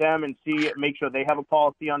check with them and make sure they have a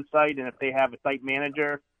policy on site, and if they have a site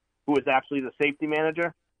manager who is actually the safety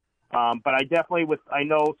manager. But I definitely, I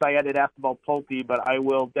know Syed had asked about Pulte, but I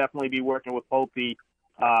will definitely be working with Pulte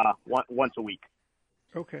once a week.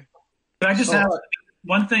 Okay. Can I just have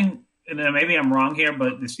one thing, and maybe I'm wrong here,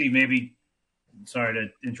 but Steve, sorry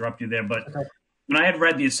to interrupt you there, but when I had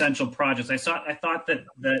read the essential projects, I thought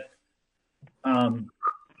that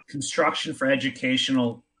construction for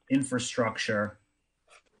educational infrastructure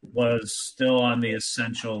was still on the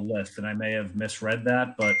essential list, and I may have misread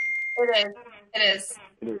that, but It is.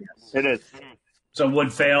 It is. So I would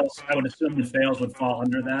assume the Fales would fall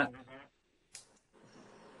under that?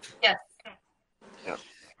 Yes. Yeah.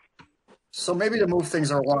 So maybe to move things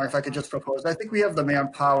along, if I could just propose, I think we have the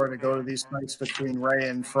manpower to go to these sites between Ray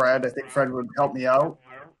and Fred. I think Fred would help me out.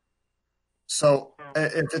 So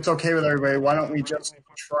if it's okay with everybody, why don't we just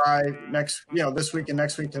try this week and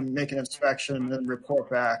next week to make an inspection and then report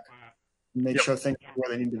back and make sure things are where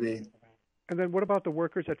they need to be. And then what about the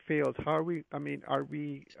workers at Fields? How are we? I mean, are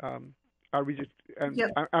we just? And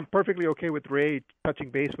Yep. I'm perfectly okay with Ray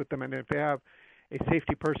touching base with them, and if they have a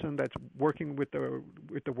safety person that's working with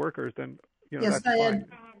the workers, then Yes, that's fine.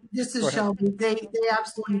 this Go is ahead. Shelby. They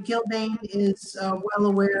absolutely, Gilbane is well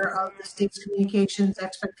aware of the state's communications,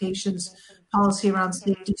 expectations, policy around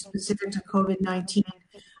safety specific to COVID-19.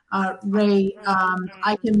 Ray,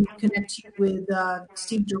 I can connect you with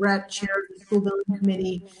Steve Durrett, chair of the school building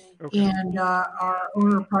committee, Okay. and our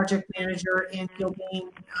owner project manager and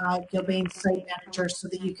Gilbane's site manager, so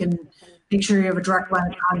that you can make sure you have a direct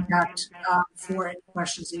line of contact for any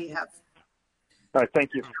questions that you have. All right,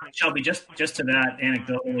 thank you. Shelby, just to that,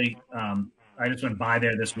 anecdotally, I just went by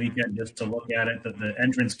there this weekend just to look at it. The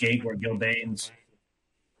entrance gate where Gilbane's,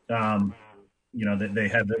 they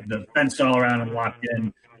had the fence all around and locked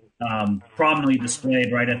in. Prominently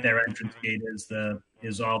displayed right at their entrance gate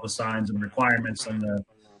is all the signs and requirements and the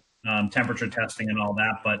temperature testing and all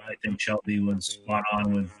that. But I think Shelby was spot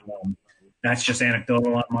on with that's just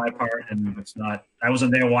anecdotal on my part, and it's not. I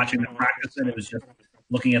wasn't there watching them practice it. It was just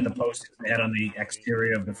looking at the posters they had on the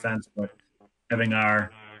exterior of the fence. But having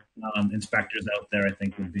our inspectors out there, I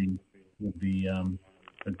think would be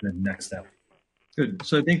a good next step. Good.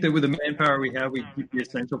 So I think that with the manpower we have, we keep the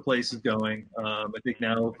essential places going. I think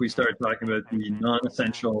now if we start talking about the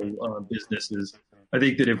non-essential businesses, I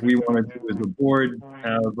think that if we wanted to, as a board,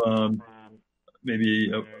 have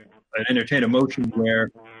maybe entertain a motion where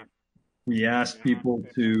we ask people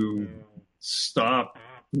to stop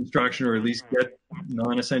construction or at least get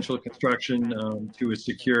non-essential construction to a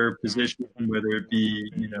secure position, whether it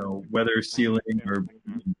be, weather sealing or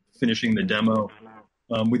finishing the demo,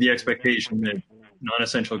 with the expectation that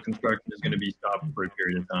non-essential construction is going to be stopped for a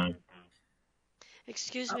period of time.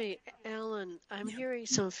 Excuse me, Alan, I'm hearing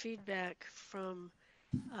some feedback from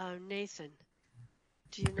Nathan.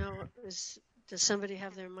 Do you know, does somebody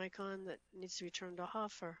have their mic on that needs to be turned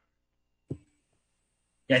off, or?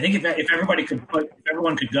 Yeah, I think if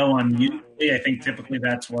everyone could go on mute, I think typically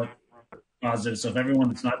that's what causes it. So if everyone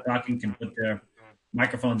that's not talking can put their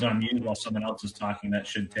microphones on mute while someone else is talking, that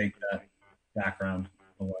should take that background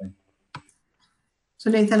away. So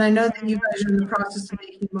Nathan, I know that you guys are in the process of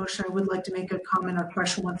making a motion. I would like to make a comment or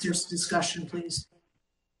question once there's discussion, please.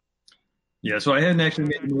 Yeah, so I hadn't actually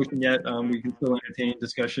made the motion yet. We can still entertain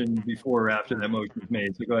discussion before or after that motion is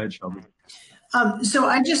made. So go ahead, Shelby. So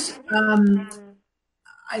I just,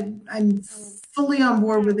 I'm fully on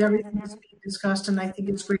board with everything that's being discussed, and I think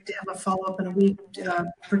it's great to have a follow-up in a week,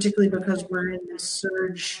 particularly because we're in this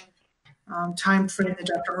surge time frame that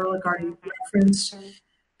Dr. Ehrlich already referenced.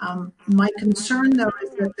 My concern, though,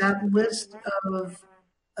 is that list of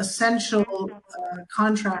essential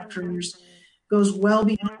contractors goes well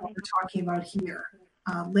beyond what we're talking about here.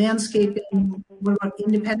 Landscaping, what about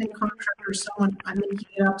independent contractors, I'm making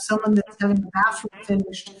it up, someone that's having a bathroom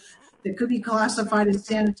finished that could be classified as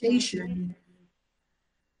sanitation.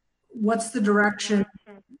 What's the direction?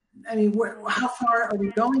 I mean, how far are we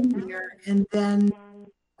going here? And then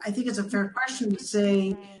I think it's a fair question to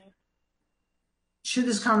say, should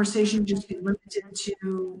this conversation just be limited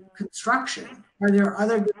to construction? Are there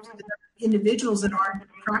other groups, individuals that aren't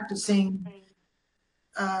practicing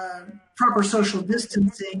proper social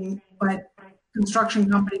distancing, but construction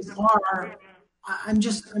companies are? I'm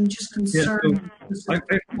just concerned. Yeah, so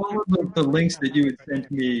all of the links that you had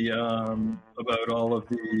sent me about all of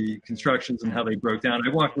the constructions and how they broke down,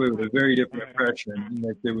 I walked away with a very different impression.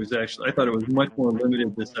 That there was actually, I thought it was much more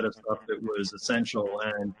limited, the set of stuff that was essential,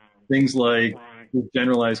 and things like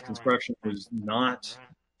generalized construction was not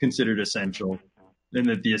considered essential, and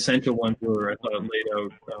that the essential ones were, I thought, laid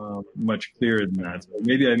out much clearer than that. So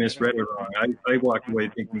maybe I misread it wrong. I walked away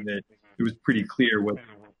thinking that it was pretty clear what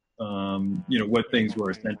things were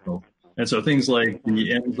essential. And so things like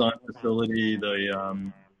the Amazon facility,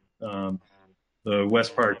 the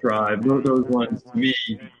West Park Drive, those ones to me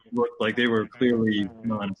looked like they were clearly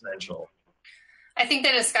non-essential. I think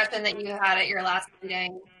the discussion that you had at your last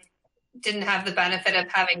meeting didn't have the benefit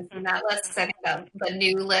of having seen that list, because I think that the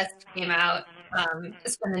new list came out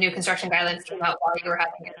when the new construction guidelines came out while you were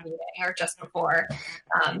having your meeting or just before.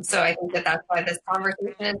 So I think that's why this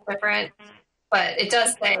conversation is different. But it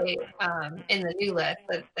does say in the new list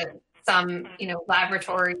that some,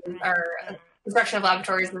 laboratories or construction of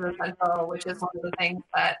laboratories is essential, which is one of the things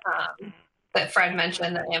that that Fred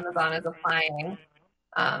mentioned that Amazon is applying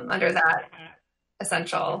under that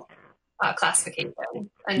essential classification.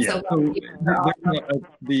 And Yeah. so So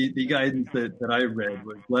the guidance that I read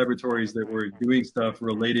was laboratories that were doing stuff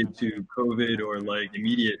related to COVID or like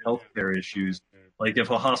immediate healthcare issues. Like if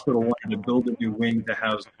a hospital wanted to build a new wing to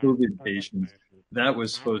house COVID patients, that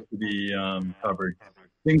was supposed to be covered.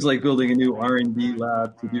 Things like building a new R&D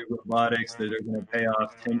lab to do robotics that are going to pay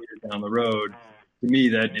off 10 years down the road, to me,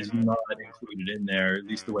 that is not included in there, at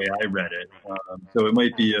least the way I read it. So it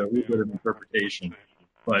might be a little bit of interpretation.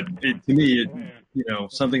 But to me,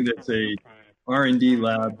 something that's a R&D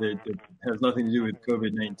lab that has nothing to do with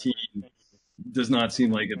COVID-19 does not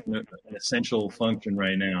seem like it's an essential function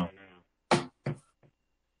right now.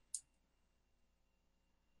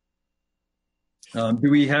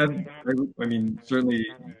 Do we have, I mean, certainly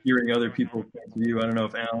hearing other people's points of view, I don't know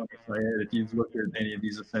if Alan or Syed, if you've looked at any of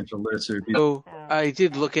these essential lists or. So I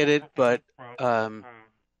did look at it, but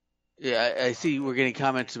yeah, I see we're getting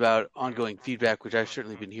comments about ongoing feedback, which I've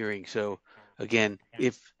certainly been hearing. So again,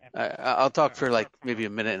 if I'll talk for like maybe a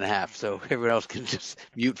minute and a half, so everyone else can just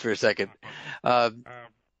mute for a second.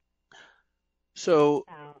 So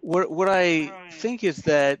what I think is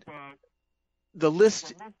that the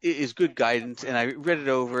list is good guidance, and I read it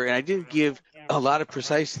over, and I didn't give a lot of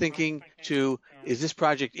precise thinking to, is this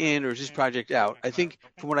project in or is this project out? I think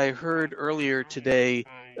from what I heard earlier today,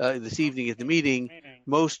 this evening at the meeting,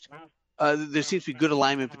 there seems to be good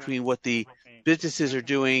alignment between what the businesses are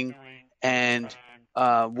doing and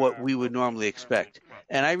what we would normally expect.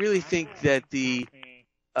 And I really think that the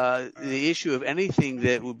issue of anything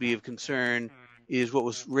that would be of concern is what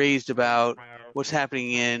was raised about what's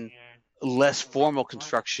happening in less formal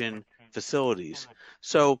construction facilities.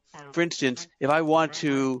 So, for instance, if I want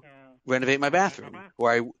to renovate my bathroom,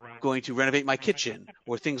 or I'm going to renovate my kitchen,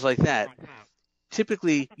 or things like that,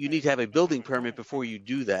 typically you need to have a building permit before you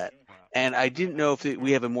do that. And I didn't know if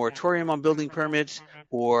we have a moratorium on building permits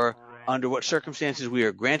or under what circumstances we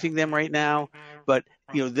are granting them right now. But,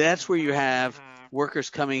 that's where you have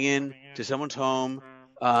workers coming in to someone's home.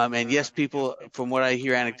 And yes, people, from what I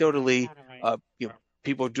hear anecdotally,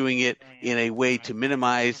 people are doing it in a way to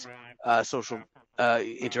minimize social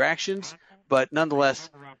interactions. But nonetheless,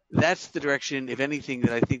 that's the direction, if anything,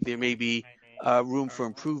 that I think there may be room for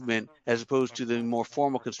improvement, as opposed to the more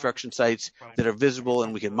formal construction sites that are visible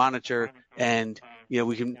and we can monitor, and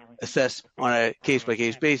we can assess on a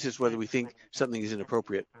case-by-case basis whether we think something is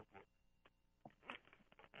inappropriate.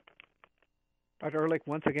 Dr. Ehrlich,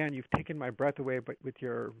 once again, you've taken my breath away, but with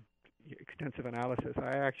your extensive analysis,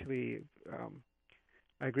 I actually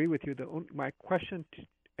I agree with you. My question,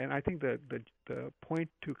 and I think the point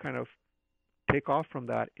to kind of take off from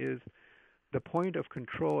that is the point of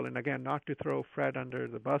control. And again, not to throw Fred under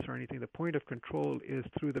the bus or anything, the point of control is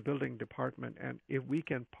through the building department. And if we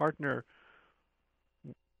can partner,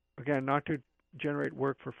 again, not to generate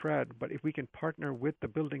work for Fred, but if we can partner with the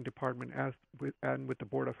building department and with the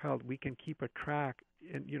Board of Health, we can keep a track.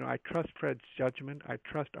 And I trust Fred's judgment. I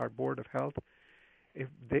trust our Board of Health. If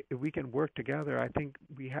we can work together, I think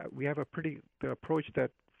we have the approach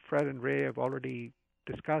that Fred and Ray have already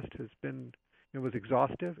discussed was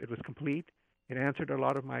exhaustive. It was complete. It answered a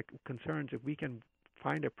lot of my concerns. If we can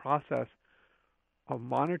find a process of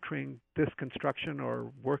monitoring this construction or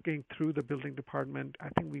working through the building department, I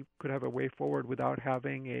think we could have a way forward without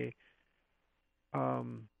having a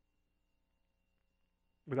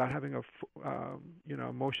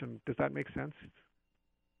motion. Does that make sense?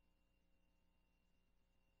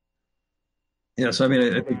 Yeah, so I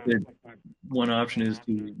mean, I think that one option is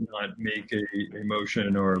to not make a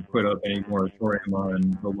motion or put up any moratorium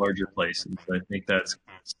on the larger places. I think that's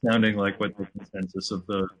sounding like what the consensus of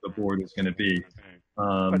the board is going to be.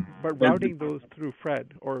 But routing those through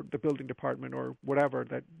Fred or the building department or whatever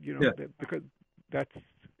because that's.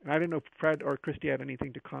 And I don't know if Fred or Christy had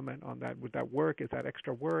anything to comment on that. Would that work? Is that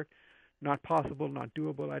extra work? Not possible? Not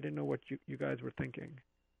doable? I didn't know what you guys were thinking.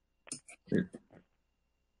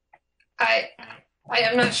 I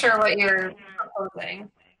am not sure what you're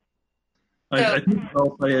proposing. I think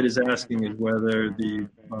all Syed is asking is whether the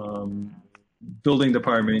building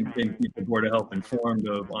department can keep the Board of Health informed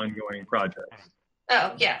of ongoing projects.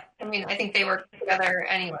 Oh, yeah. I mean, I think they work together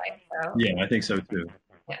anyway. So. Yeah, I think so too.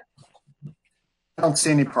 Yeah. I don't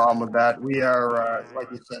see any problem with that. We are,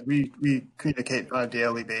 like you said, we communicate on a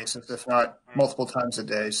daily basis, if not multiple times a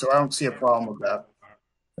day. So I don't see a problem with that.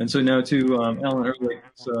 And so now to Alan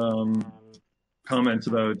Ehrlich's comments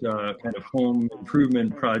about kind of home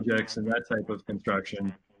improvement projects and that type of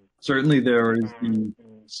construction. Certainly there is the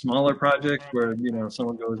smaller projects where,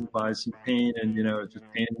 someone goes and buys some paint and, just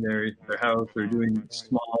painting their house or doing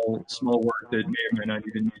small work that may or may not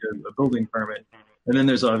even need a building permit. And then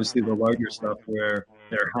there's obviously the larger stuff where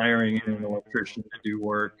they're hiring an electrician to do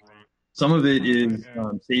work. Some of it is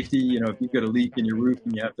safety. You know, if you've got a leak in your roof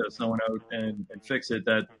and you have to have someone out and fix it,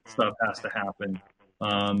 that stuff has to happen.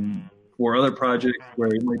 For other projects where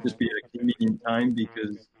it might just be a convenient time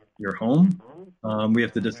because you're home, we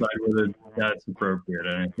have to decide whether that's appropriate.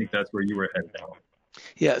 And I think that's where you were headed now.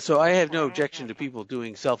 Yeah, so I have no objection to people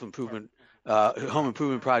doing self-improvement, home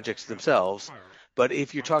improvement projects themselves. But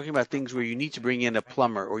if you're talking about things where you need to bring in a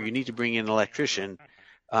plumber or you need to bring in an electrician,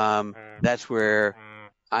 that's where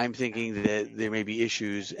I'm thinking that there may be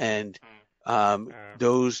issues. And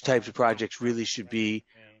those types of projects really should be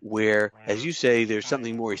where, as you say, there's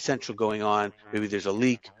something more essential going on. Maybe there's a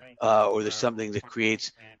leak or there's something that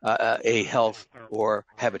creates a health or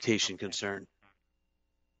habitation concern.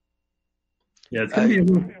 Yeah, it's going to be a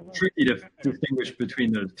little tricky to distinguish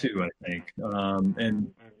between those two, I think.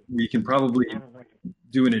 And we can probably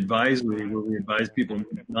do an advisory where we advise people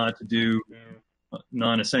not to do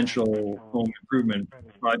non-essential home improvement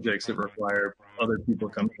projects that require other people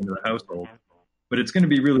coming into the household. But it's going to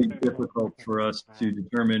be really difficult for us to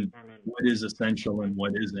determine what is essential and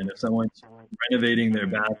what isn't. If someone's renovating their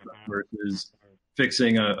bathroom versus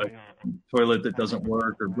fixing a toilet that doesn't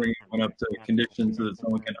work or bringing one up to condition so that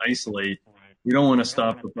someone can isolate, we don't want to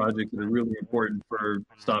stop the projects that are really important for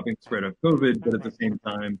stopping the spread of COVID, but at the same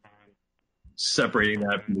time, separating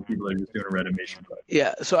that from the people that are just doing a renovation project.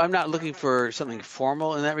 Yeah, so I'm not looking for something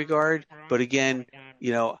formal in that regard, but again,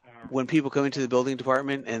 you know, when people come into the building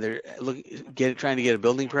department and they're trying to get a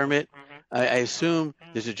building permit, I assume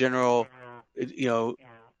there's a general, you know,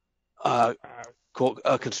 a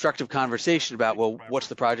constructive conversation about, well, what's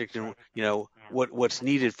the project and, you know, what's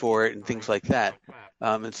needed for it and things like that.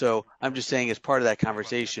 And so I'm just saying as part of that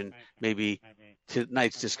conversation, maybe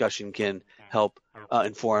tonight's discussion can help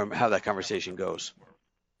inform how that conversation goes.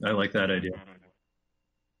 I like that idea.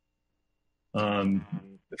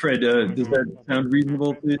 Fred, does that sound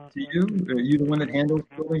reasonable to you? Are you the one that handles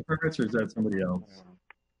building permits, or is that somebody else?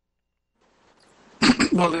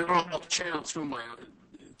 Well, they're all channeled through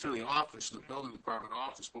the office, the building department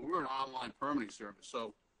office, but we're an online permitting service.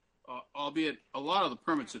 So, albeit a lot of the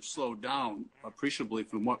permits have slowed down appreciably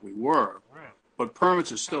from what we were, but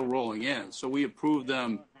permits are still rolling in. So we approve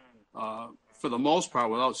them for the most part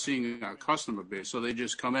without seeing our customer base. So they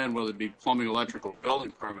just come in, whether it be plumbing, electrical,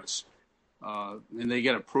 building permits, and they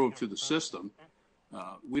get approved through the system.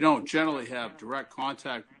 We don't generally have direct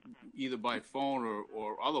contact either by phone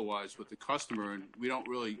or otherwise with the customer, and we don't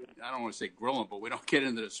really, I don't want to say grill them, but we don't get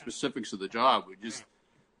into the specifics of the job.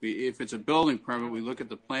 If it's a building permit, we look at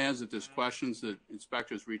the plans. If there's questions, the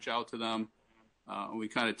inspectors reach out to them, and we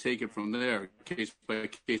kind of take it from there, case by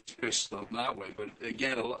case stuff that way. But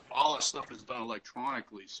again, all our stuff is done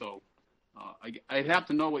electronically, so I'd have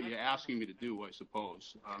to know what you're asking me to do, I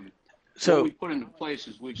suppose. So what we put into place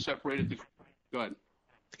is we've separated the. Go ahead.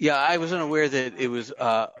 Yeah, I wasn't aware that it was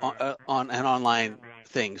on an online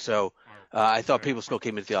thing, so I thought people still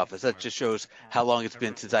came into the office. That just shows how long it's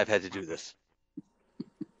been since I've had to do this.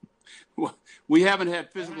 Well, we haven't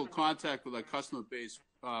had physical contact with our customer base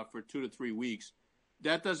for 2 to 3 weeks.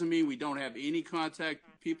 That doesn't mean we don't have any contact.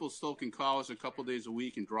 People still can call us a couple days a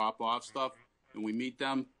week and drop off stuff, and we meet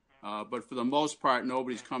them. But for the most part,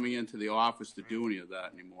 nobody's coming into the office to do any of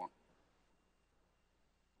that anymore.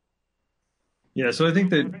 Yeah, so I think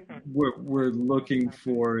that what we're looking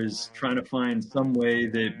for is trying to find some way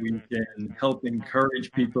that we can help encourage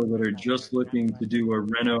people that are just looking to do a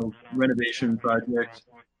renovation project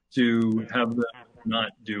to have them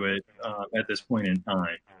not do it at this point in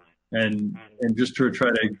time. And just to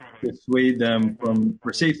try to dissuade them from,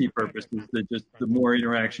 for safety purposes, that just the more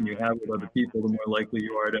interaction you have with other people, the more likely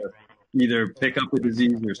you are to either pick up the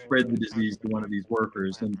disease or spread the disease to one of these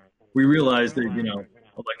workers. And we realize that, you know,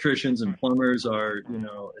 electricians and plumbers are, you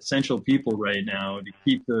know, essential people right now to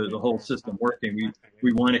keep the whole system working.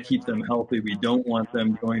 We want to keep them healthy. We don't want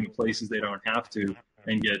them going to places they don't have to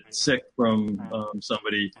and get sick from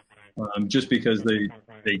somebody just because they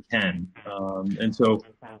can. And so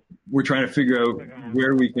we're trying to figure out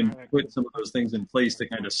where we can put some of those things in place to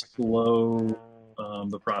kind of slow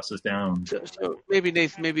the process down. So maybe,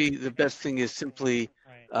 Nathan, maybe the best thing is simply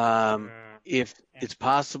if it's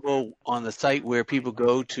possible on the site where people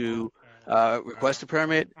go to request a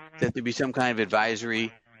permit, that there be some kind of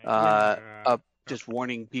advisory up just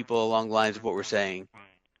warning people along the lines of what we're saying.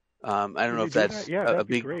 I don't know if that's a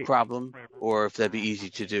big problem or if that'd be easy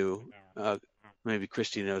to do. Maybe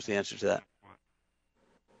Christy knows the answer to that.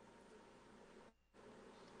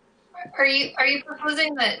 Are you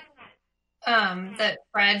proposing that that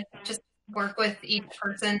Fred just work with each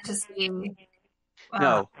person to see?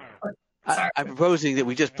 No. I'm proposing that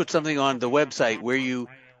we just put something on the website where you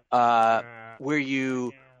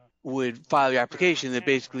would file your application that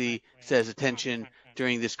basically says, attention,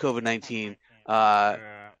 during this COVID-19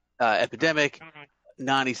 epidemic,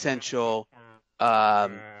 non-essential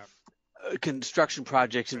construction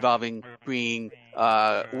projects involving bringing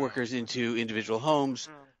workers into individual homes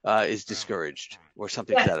is discouraged, or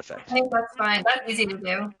something to that effect. I think that's fine. That's easy to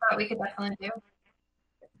do. That we could definitely do.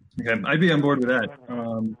 Okay, I'd be on board with that.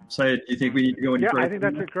 Syed, do you think we need to go any further? I think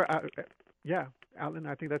that's a great. Alan,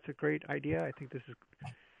 I think that's a great idea. I think this is.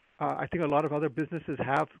 I think a lot of other businesses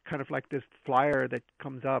have kind of like this flyer that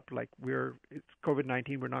comes up, like it's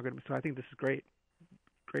COVID-19. We're not going to. So I think this is great.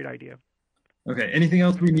 Great idea. Okay. Anything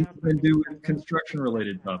else we need to do with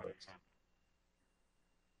construction-related topics?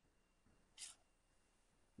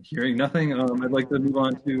 Hearing nothing, I'd like to move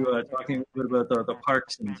on to talking a bit about the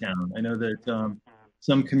parks in town. I know that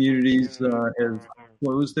some communities have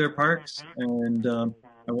closed their parks, and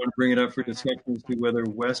I want to bring it up for discussion as to whether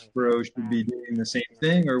Westborough should be doing the same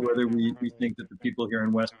thing, or whether we think that the people here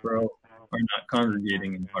in Westborough are not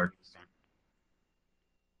congregating in parks.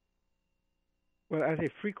 Well, as a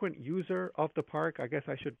frequent user of the park, I guess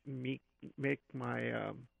I should make my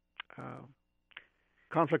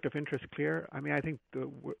conflict of interest clear. I mean, I think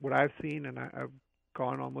what I've seen, and I've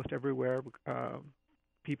gone almost everywhere,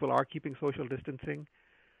 people are keeping social distancing.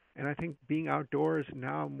 And I think being outdoors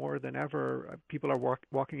now more than ever, people are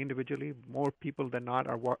walking individually. More people than not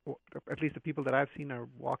are, at least the people that I've seen, are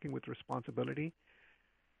walking with responsibility.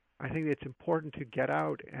 I think it's important to get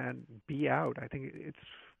out and be out. I think it's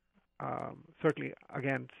certainly,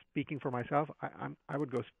 again, speaking for myself, I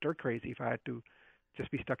would go stir crazy if I had to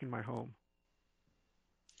just be stuck in my home.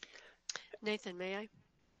 Nathan, may I?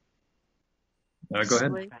 Go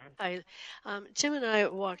ahead. Tim and I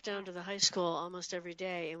walk down to the high school almost every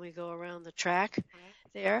day, and we go around the track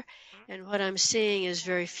there. And what I'm seeing is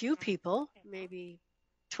very few people, maybe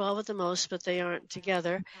 12 at the most, but they aren't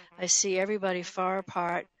together. I see everybody far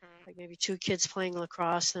apart, like maybe two kids playing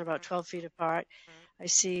lacrosse and about 12 feet apart. I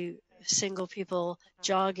see single people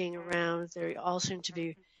jogging around. They all seem to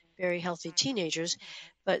be very healthy teenagers,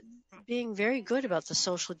 but being very good about the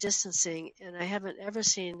social distancing. And I haven't ever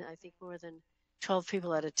seen, I think, more than 12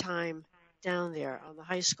 people at a time down there on the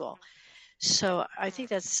high school. So I think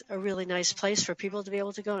that's a really nice place for people to be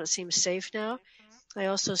able to go, and it seems safe now. I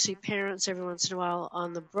also see parents every once in a while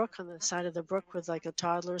on the brook, on the side of the brook with like a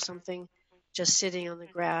toddler or something, just sitting on the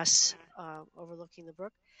grass overlooking the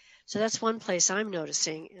brook. So that's one place I'm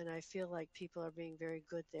noticing, and I feel like people are being very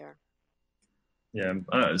good there. Yeah,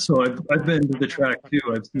 so I've been to the track too.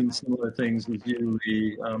 I've seen similar things as you.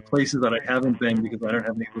 The places that I haven't been because I don't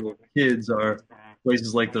have any little kids are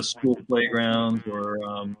places like the school playgrounds or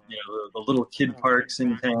the little kid parks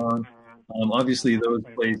in town. Obviously, those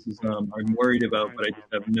places I'm worried about, but I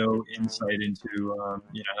just have no insight into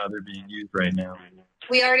how they're being used right now.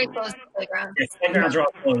 We already closed the playgrounds. Yeah, playgrounds are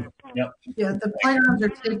all closed. Yep. Yeah, the playgrounds are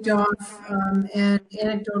taped off, and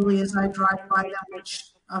anecdotally, as I drive by them, which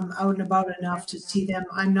I'm out and about enough to see them,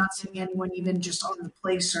 I'm not seeing anyone even just on the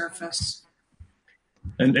play surface.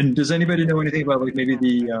 And does anybody know anything about like maybe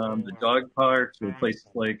the dog parks or places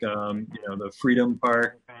like the Freedom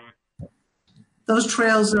Park? Those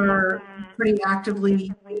trails are pretty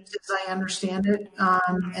actively used, as I understand it,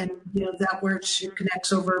 and that where it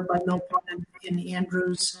connects over by Mill Pond in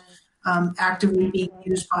Andrews, actively being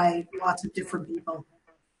used by lots of different people.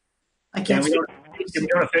 I can't. We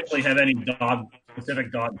don't officially have any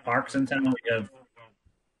specific dog parks in town.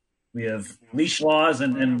 We have leash laws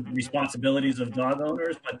and responsibilities of dog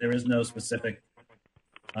owners, but there is no specific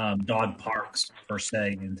dog parks per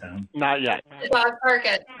se in town. Not yet. The dog park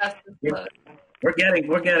at We're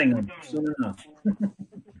getting them soon enough.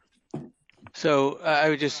 So I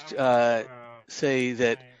would just say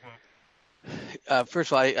that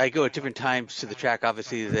first of all, I go at different times to the track,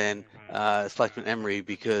 obviously, than Selectman Emery,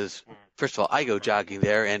 because first of all, I go jogging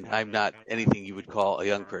there, and I'm not anything you would call a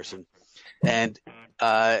young person. And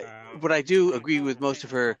but I do agree with most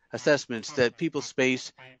of her assessments that people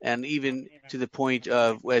space, and even to the point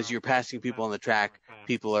of as you're passing people on the track,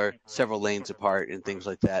 people are several lanes apart and things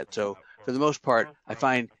like that. So for the most part, I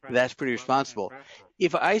find that's pretty responsible.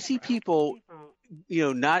 If I see people,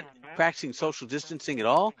 not practicing social distancing at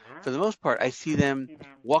all, for the most part, I see them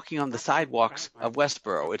walking on the sidewalks of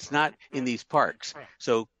Westborough. It's not in these parks.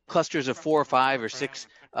 So clusters of 4 or 5 or 6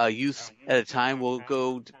 youths at a time will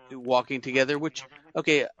go walking together, which,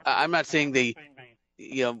 okay, I'm not saying they,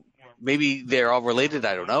 maybe they're all related,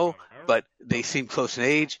 I don't know, but they seem close in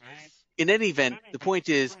age. In any event, the point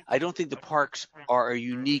is, I don't think the parks are a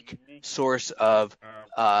unique source of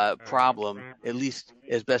problem, at least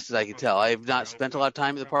as best as I can tell. I have not spent a lot of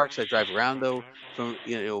time in the parks. I drive around though, from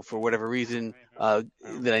for whatever reason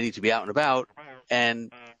that I need to be out and about.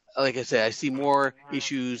 And like I say, I see more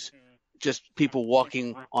issues, just people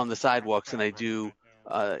walking on the sidewalks, than I do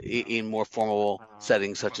in more formal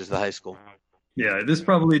settings such as the high school. Yeah, this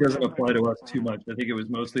probably doesn't apply to us too much. I think it was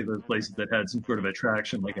mostly those places that had some sort of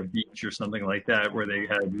attraction, like a beach or something like that, where they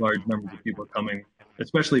had large numbers of people coming,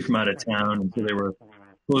 especially from out of town, and so they were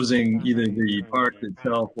closing either the park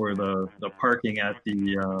itself or the parking at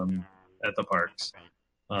the parks.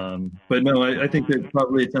 But no, I think that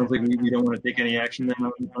probably it sounds like we don't want to take any action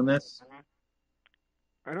then on this.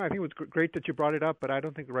 I know. I think it was great that you brought it up, but I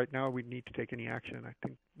don't think right now we need to take any action. I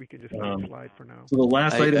think we can just let it slide for now. So the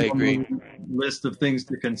last item on the list of things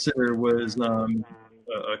to consider was a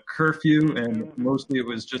curfew, and mostly it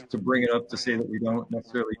was just to bring it up to say that we don't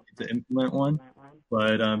necessarily need to implement one,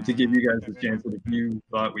 but to give you guys the chance that if you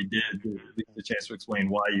thought we did, at least the chance to explain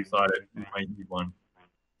why you thought we might need one.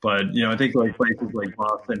 But I think like places like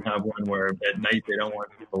Boston have one where at night they don't want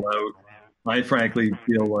people out. I frankly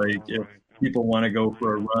feel like if people want to go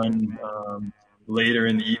for a run later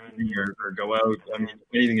in the evening or go out, I mean,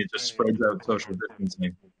 if anything, it just spreads out social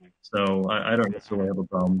distancing. So I don't necessarily have a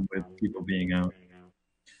problem with people being out.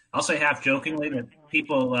 I'll say half jokingly that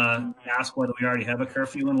people ask whether we already have a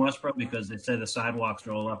curfew in Westborough because they say the sidewalks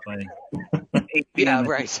roll up by 8 p.m. Yeah,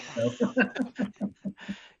 right.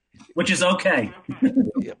 Which is okay.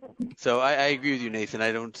 Yep. So I agree with you, Nathan.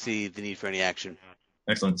 I don't see the need for any action.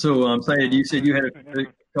 Excellent. So, Syed, you said you had a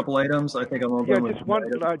couple items. I think I'm all done with just one.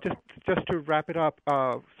 Just to wrap it up.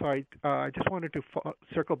 Sorry, I just wanted to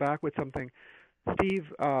circle back with something.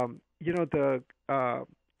 Steve, the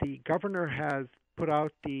governor has put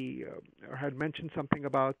out or had mentioned something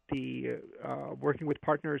about the working with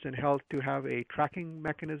partners in health to have a tracking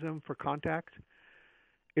mechanism for contacts.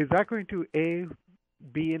 Is that going to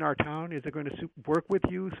be in our town? Is it going to work with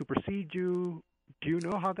you, supersede you? Do you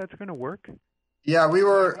know how that's going to work? Yeah, we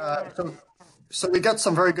were. So we got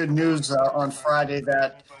some very good news on Friday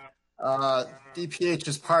that DPH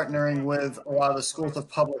is partnering with a lot of the schools of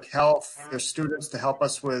public health, their students, to help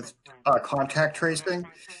us with contact tracing.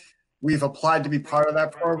 We've applied to be part of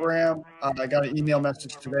that program. I got an email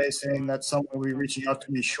message today saying that someone will be reaching out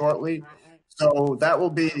to me shortly. So that will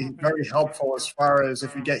be very helpful as far as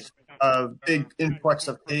if we get a big influx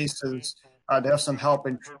of cases, to have some help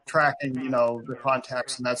in tracking, the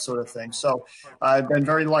contacts and that sort of thing. So I've been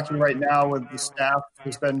very lucky right now with the staff.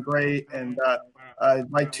 It's been great. And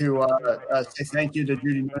I'd like to say thank you to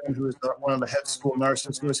Judy Noonan, who is one of the head school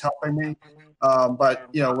nurses who is helping me. But,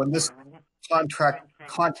 when this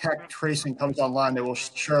contact tracing comes online, it will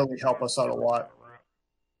surely help us out a lot.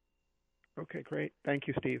 Okay, great. Thank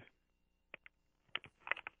you, Steve.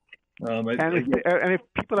 And if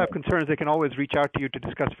people have concerns, they can always reach out to you to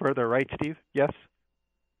discuss further, right, Steve? Yes?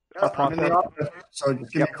 Yeah, I'm in the office, so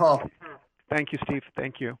just give me a call. Thank you, Steve.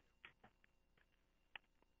 Thank you.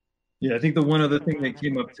 Yeah, I think the one other thing that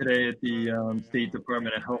came up today at the State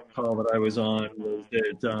Department of Health call that I was on was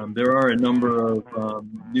that there are a number of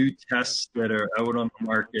new tests that are out on the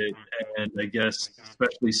market, and I guess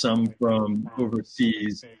especially some from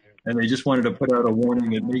overseas. And they just wanted to put out a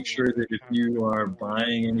warning that make sure that if you are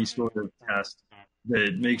buying any sort of test,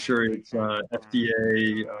 that make sure it's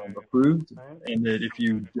FDA approved, and that if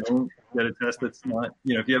you don't get a test that's not,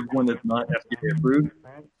 if you have one that's not FDA approved,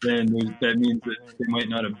 then that means that they might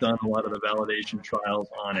not have done a lot of the validation trials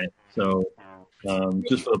on it. So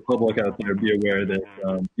just for the public out there, be aware that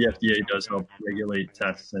the FDA does help regulate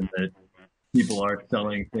tests, and that people are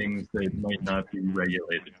selling things that might not be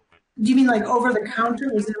regulated. Do you mean like over the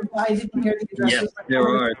counter? I didn't hear the address. Yes,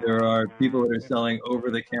 there are people that are selling over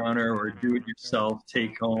the counter or do it yourself,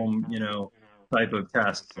 take home, type of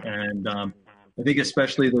tests. And I think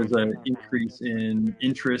especially there's an increase in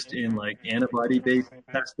interest in like antibody-based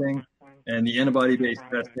testing. And the antibody-based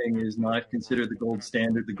testing is not considered the gold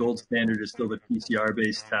standard. The gold standard is still the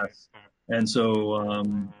PCR-based tests. And so a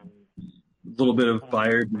little bit of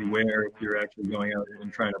buyer beware if you're actually going out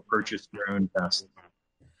and trying to purchase your own test.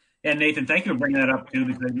 And Nathan, thank you for bringing that up too,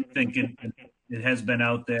 because I think it has been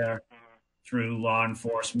out there through law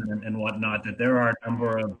enforcement and whatnot that there are a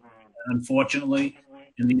number of, unfortunately,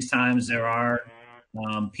 in these times, there are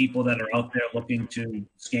people that are out there looking to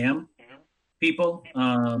scam people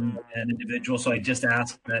and individuals. So I just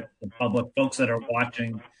ask that the public, folks that are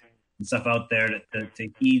watching and stuff out there, to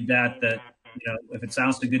heed that if it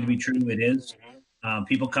sounds too good to be true, it is.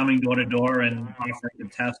 People coming door to door and offering to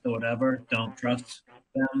test or whatever, don't trust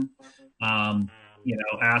them.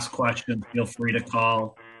 Ask questions. Feel free to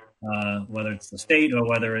call whether it's the state or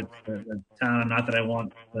whether it's the town. Not that I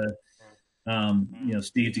want the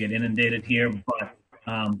Steve to get inundated here, but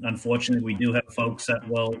unfortunately, we do have folks that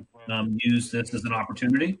will use this as an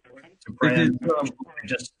opportunity to prey on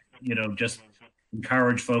just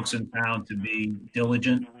encourage folks in town to be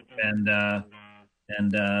diligent and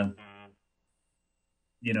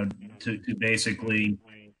to basically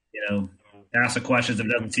ask the questions. If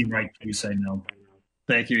it doesn't seem right, you say no.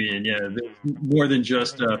 Thank you, Ian. Yeah, there's more than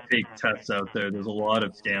just fake tests out there. There's a lot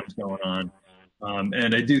of scams going on.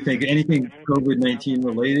 And I do think anything COVID-19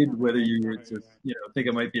 related, whether you just think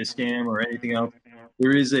it might be a scam or anything else,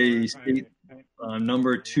 there is a state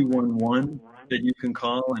number 211 that you can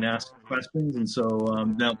call and ask questions. And so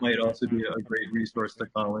that might also be a great resource to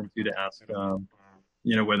call into to ask,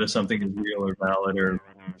 whether something is real or valid or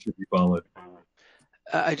should be followed.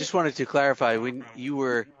 I just wanted to clarify, when you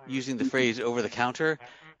were using the phrase over the counter,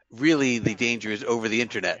 really the danger is over the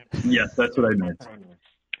internet. Yes, that's what I meant.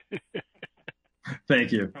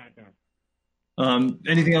 Thank you.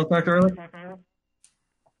 Anything else, Dr. Ehrlich?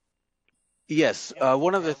 Yes.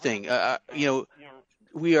 One other thing.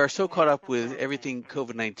 We are so caught up with everything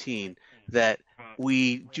COVID-19 that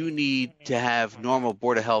we do need to have normal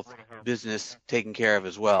Board of Health business taken care of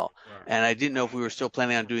as well. And I didn't know if we were still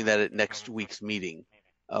planning on doing that at next week's meeting,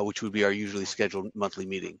 which would be our usually scheduled monthly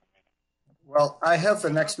meeting. Well, I have the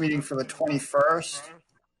next meeting for the 21st.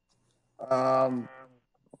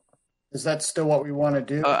 Is that still what we want to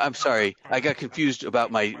do? I'm sorry, I got confused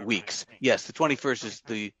about my weeks. Yes, the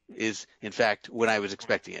 21st is in fact when I was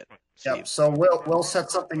expecting it. Yep. So we'll set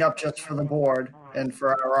something up just for the board and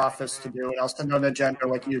for our office to do it. I'll send out an agenda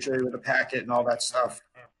like usually with a packet and all that stuff.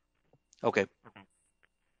 Okay.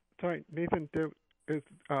 Sorry, Nathan. Can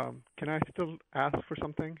I still ask for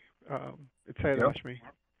something? It said ask me.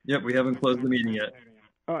 Yep, we haven't closed the meeting yet.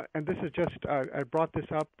 And this is just, I brought this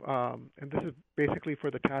up, and this is basically for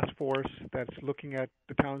the task force that's looking at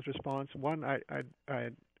the town's response. One, I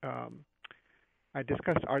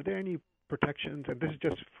discussed, are there any protections, and this is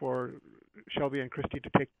just for Shelby and Christy to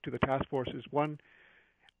take to the task forces. One,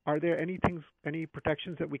 are there any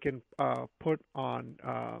protections that we can put on,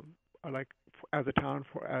 as a town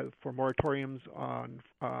for moratoriums on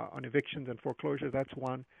evictions and foreclosures? That's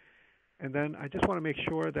one. And then I just want to make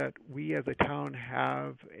sure that we as a town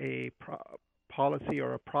have a policy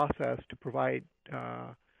or a process to provide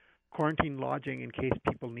quarantine lodging in case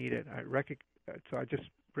people need it. So I just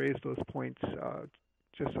raised those points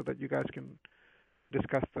just so that you guys can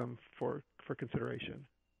discuss them for consideration.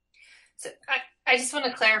 So I just want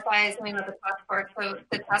to clarify something about the task force. So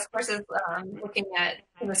the task force is looking at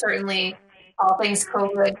certainly all things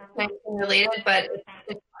COVID-19 related, but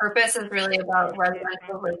its purpose is really about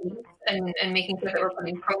residential relief and making sure that we're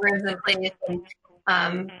putting programs in place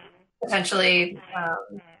and potentially,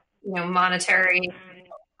 monetary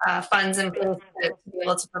funds in place to be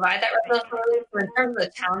able to provide that residential relief. So in terms of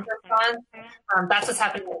the town's response, that's what's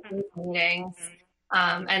happening at these meetings,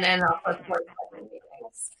 and then also at board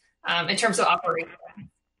meetings in terms of operations.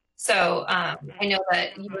 So I know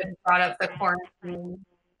that you had brought up the quarantine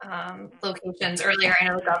locations earlier. I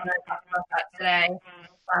know the governor talked about that today.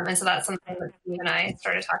 And so that's something that Steve and I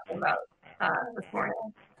started talking about this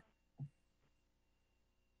morning.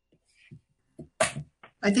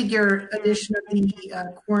 I think your addition of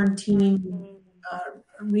the quarantine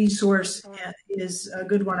resource is a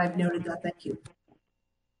good one. I've noted that. Thank you.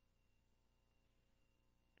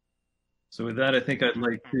 So with that, I think I'd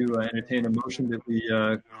like to entertain a motion that we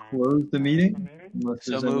close the meeting.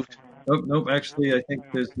 So moved. Oh, nope. Actually, I think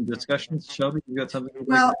there's some discussions. Shelby, you got something?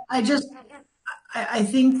 Well, I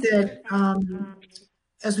think that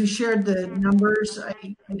as we shared the numbers,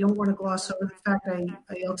 I don't want to gloss over the fact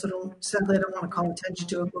I also sadly, I don't want to call attention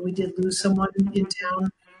to it, but we did lose someone in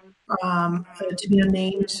town to be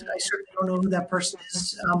unnamed. I certainly don't know who that person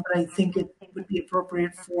is, but I think it would be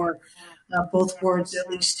appropriate for both boards at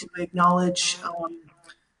least to acknowledge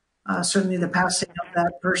certainly the passing of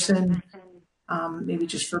that person. Maybe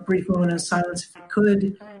just for a brief moment of silence if we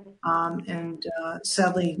could. And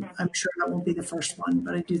sadly, I'm sure that won't be the first one,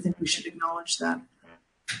 but I do think we should acknowledge that.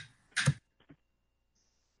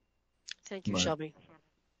 Thank you, Shelby.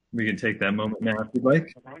 We can take that moment now if you'd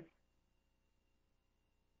like.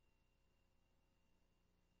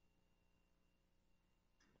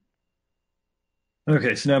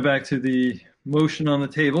 Okay, so now back to the motion on the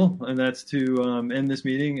table, and that's to end this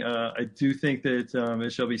meeting. I do think that,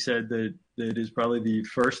 as Shelby said, that it is probably the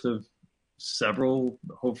first of several,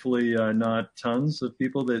 hopefully not tons of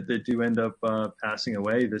people that do end up passing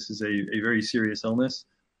away. This is a very serious illness.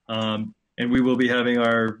 And we will be having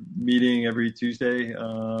our meeting every Tuesday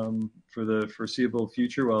for the foreseeable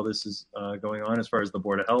future while this is going on as far as the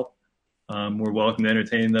Board of Health. We're welcome to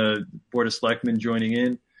entertain the Board of Selectmen joining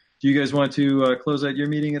in. Do you guys want to close out your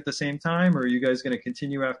meeting at the same time, or are you guys going to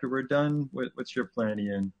continue after we're done? What's your plan,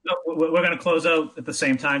 Ian? No, we're going to close out at the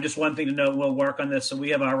same time. Just one thing to note, we'll work on this. So we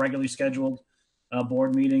have our regularly scheduled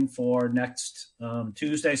board meeting for next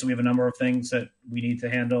Tuesday. So we have a number of things that we need to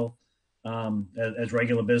handle as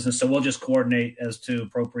regular business. So we'll just coordinate as to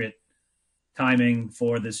appropriate timing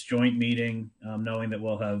for this joint meeting, knowing that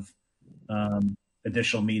we'll have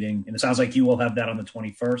additional meeting. And it sounds like you will have that on the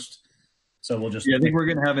 21st. So we'll just... Yeah, I think we're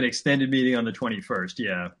going to have an extended meeting on the 21st,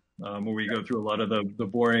 yeah, where we go through a lot of the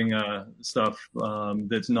boring stuff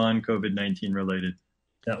that's non-COVID-19 related.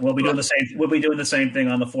 Yeah, we'll be doing the same. We'll be doing the same thing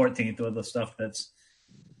on the 14th with the stuff that's...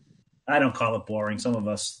 I don't call it boring. Some of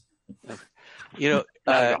us...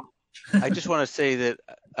 I just want to say that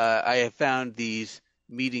I have found these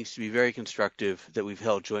meetings to be very constructive that we've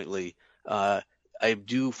held jointly. I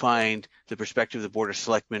do find the perspective the Board of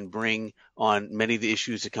Selectmen bring on many of the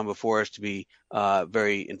issues that come before us to be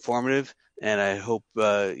very informative, and I hope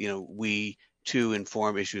we too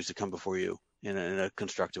inform issues that come before you in a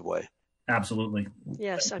constructive way. Absolutely.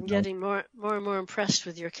 Yes, I'm getting more and more impressed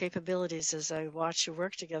with your capabilities as I watch you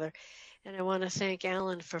work together, and I want to thank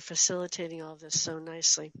Alan for facilitating all this so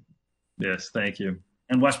nicely. Yes, thank you.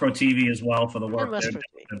 And Westborough TV as well for the work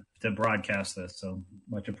to broadcast this. So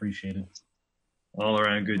much appreciated. All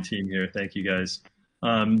around good team here. Thank you guys.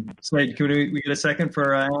 Slade, can we get a second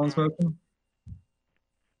for Alan's motion?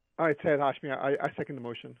 All right, Ted Hashmi, I second the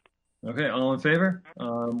motion. Okay, all in favor?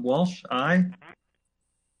 Walsh, aye.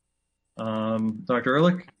 Dr.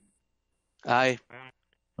 Ehrlich? Aye.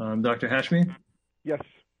 Dr. Hashmi? Yes.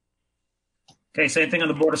 Okay, same thing on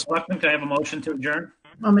the Board of Selectmen. Can I have a motion to adjourn?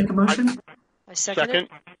 I'll make a motion. I second it.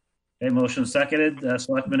 Okay, motion seconded.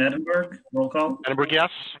 Selectman Edinburgh, roll call. Edinburgh,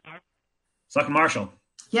 yes. Selectman Marshall.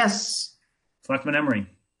 Yes. Selectman Emery.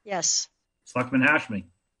 Yes. Selectman Hashmi.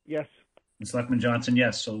 Yes. And Selectman Johnson,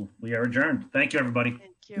 yes. So we are adjourned. Thank you, everybody.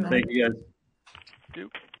 Thank you. Thank you, guys. Thank you.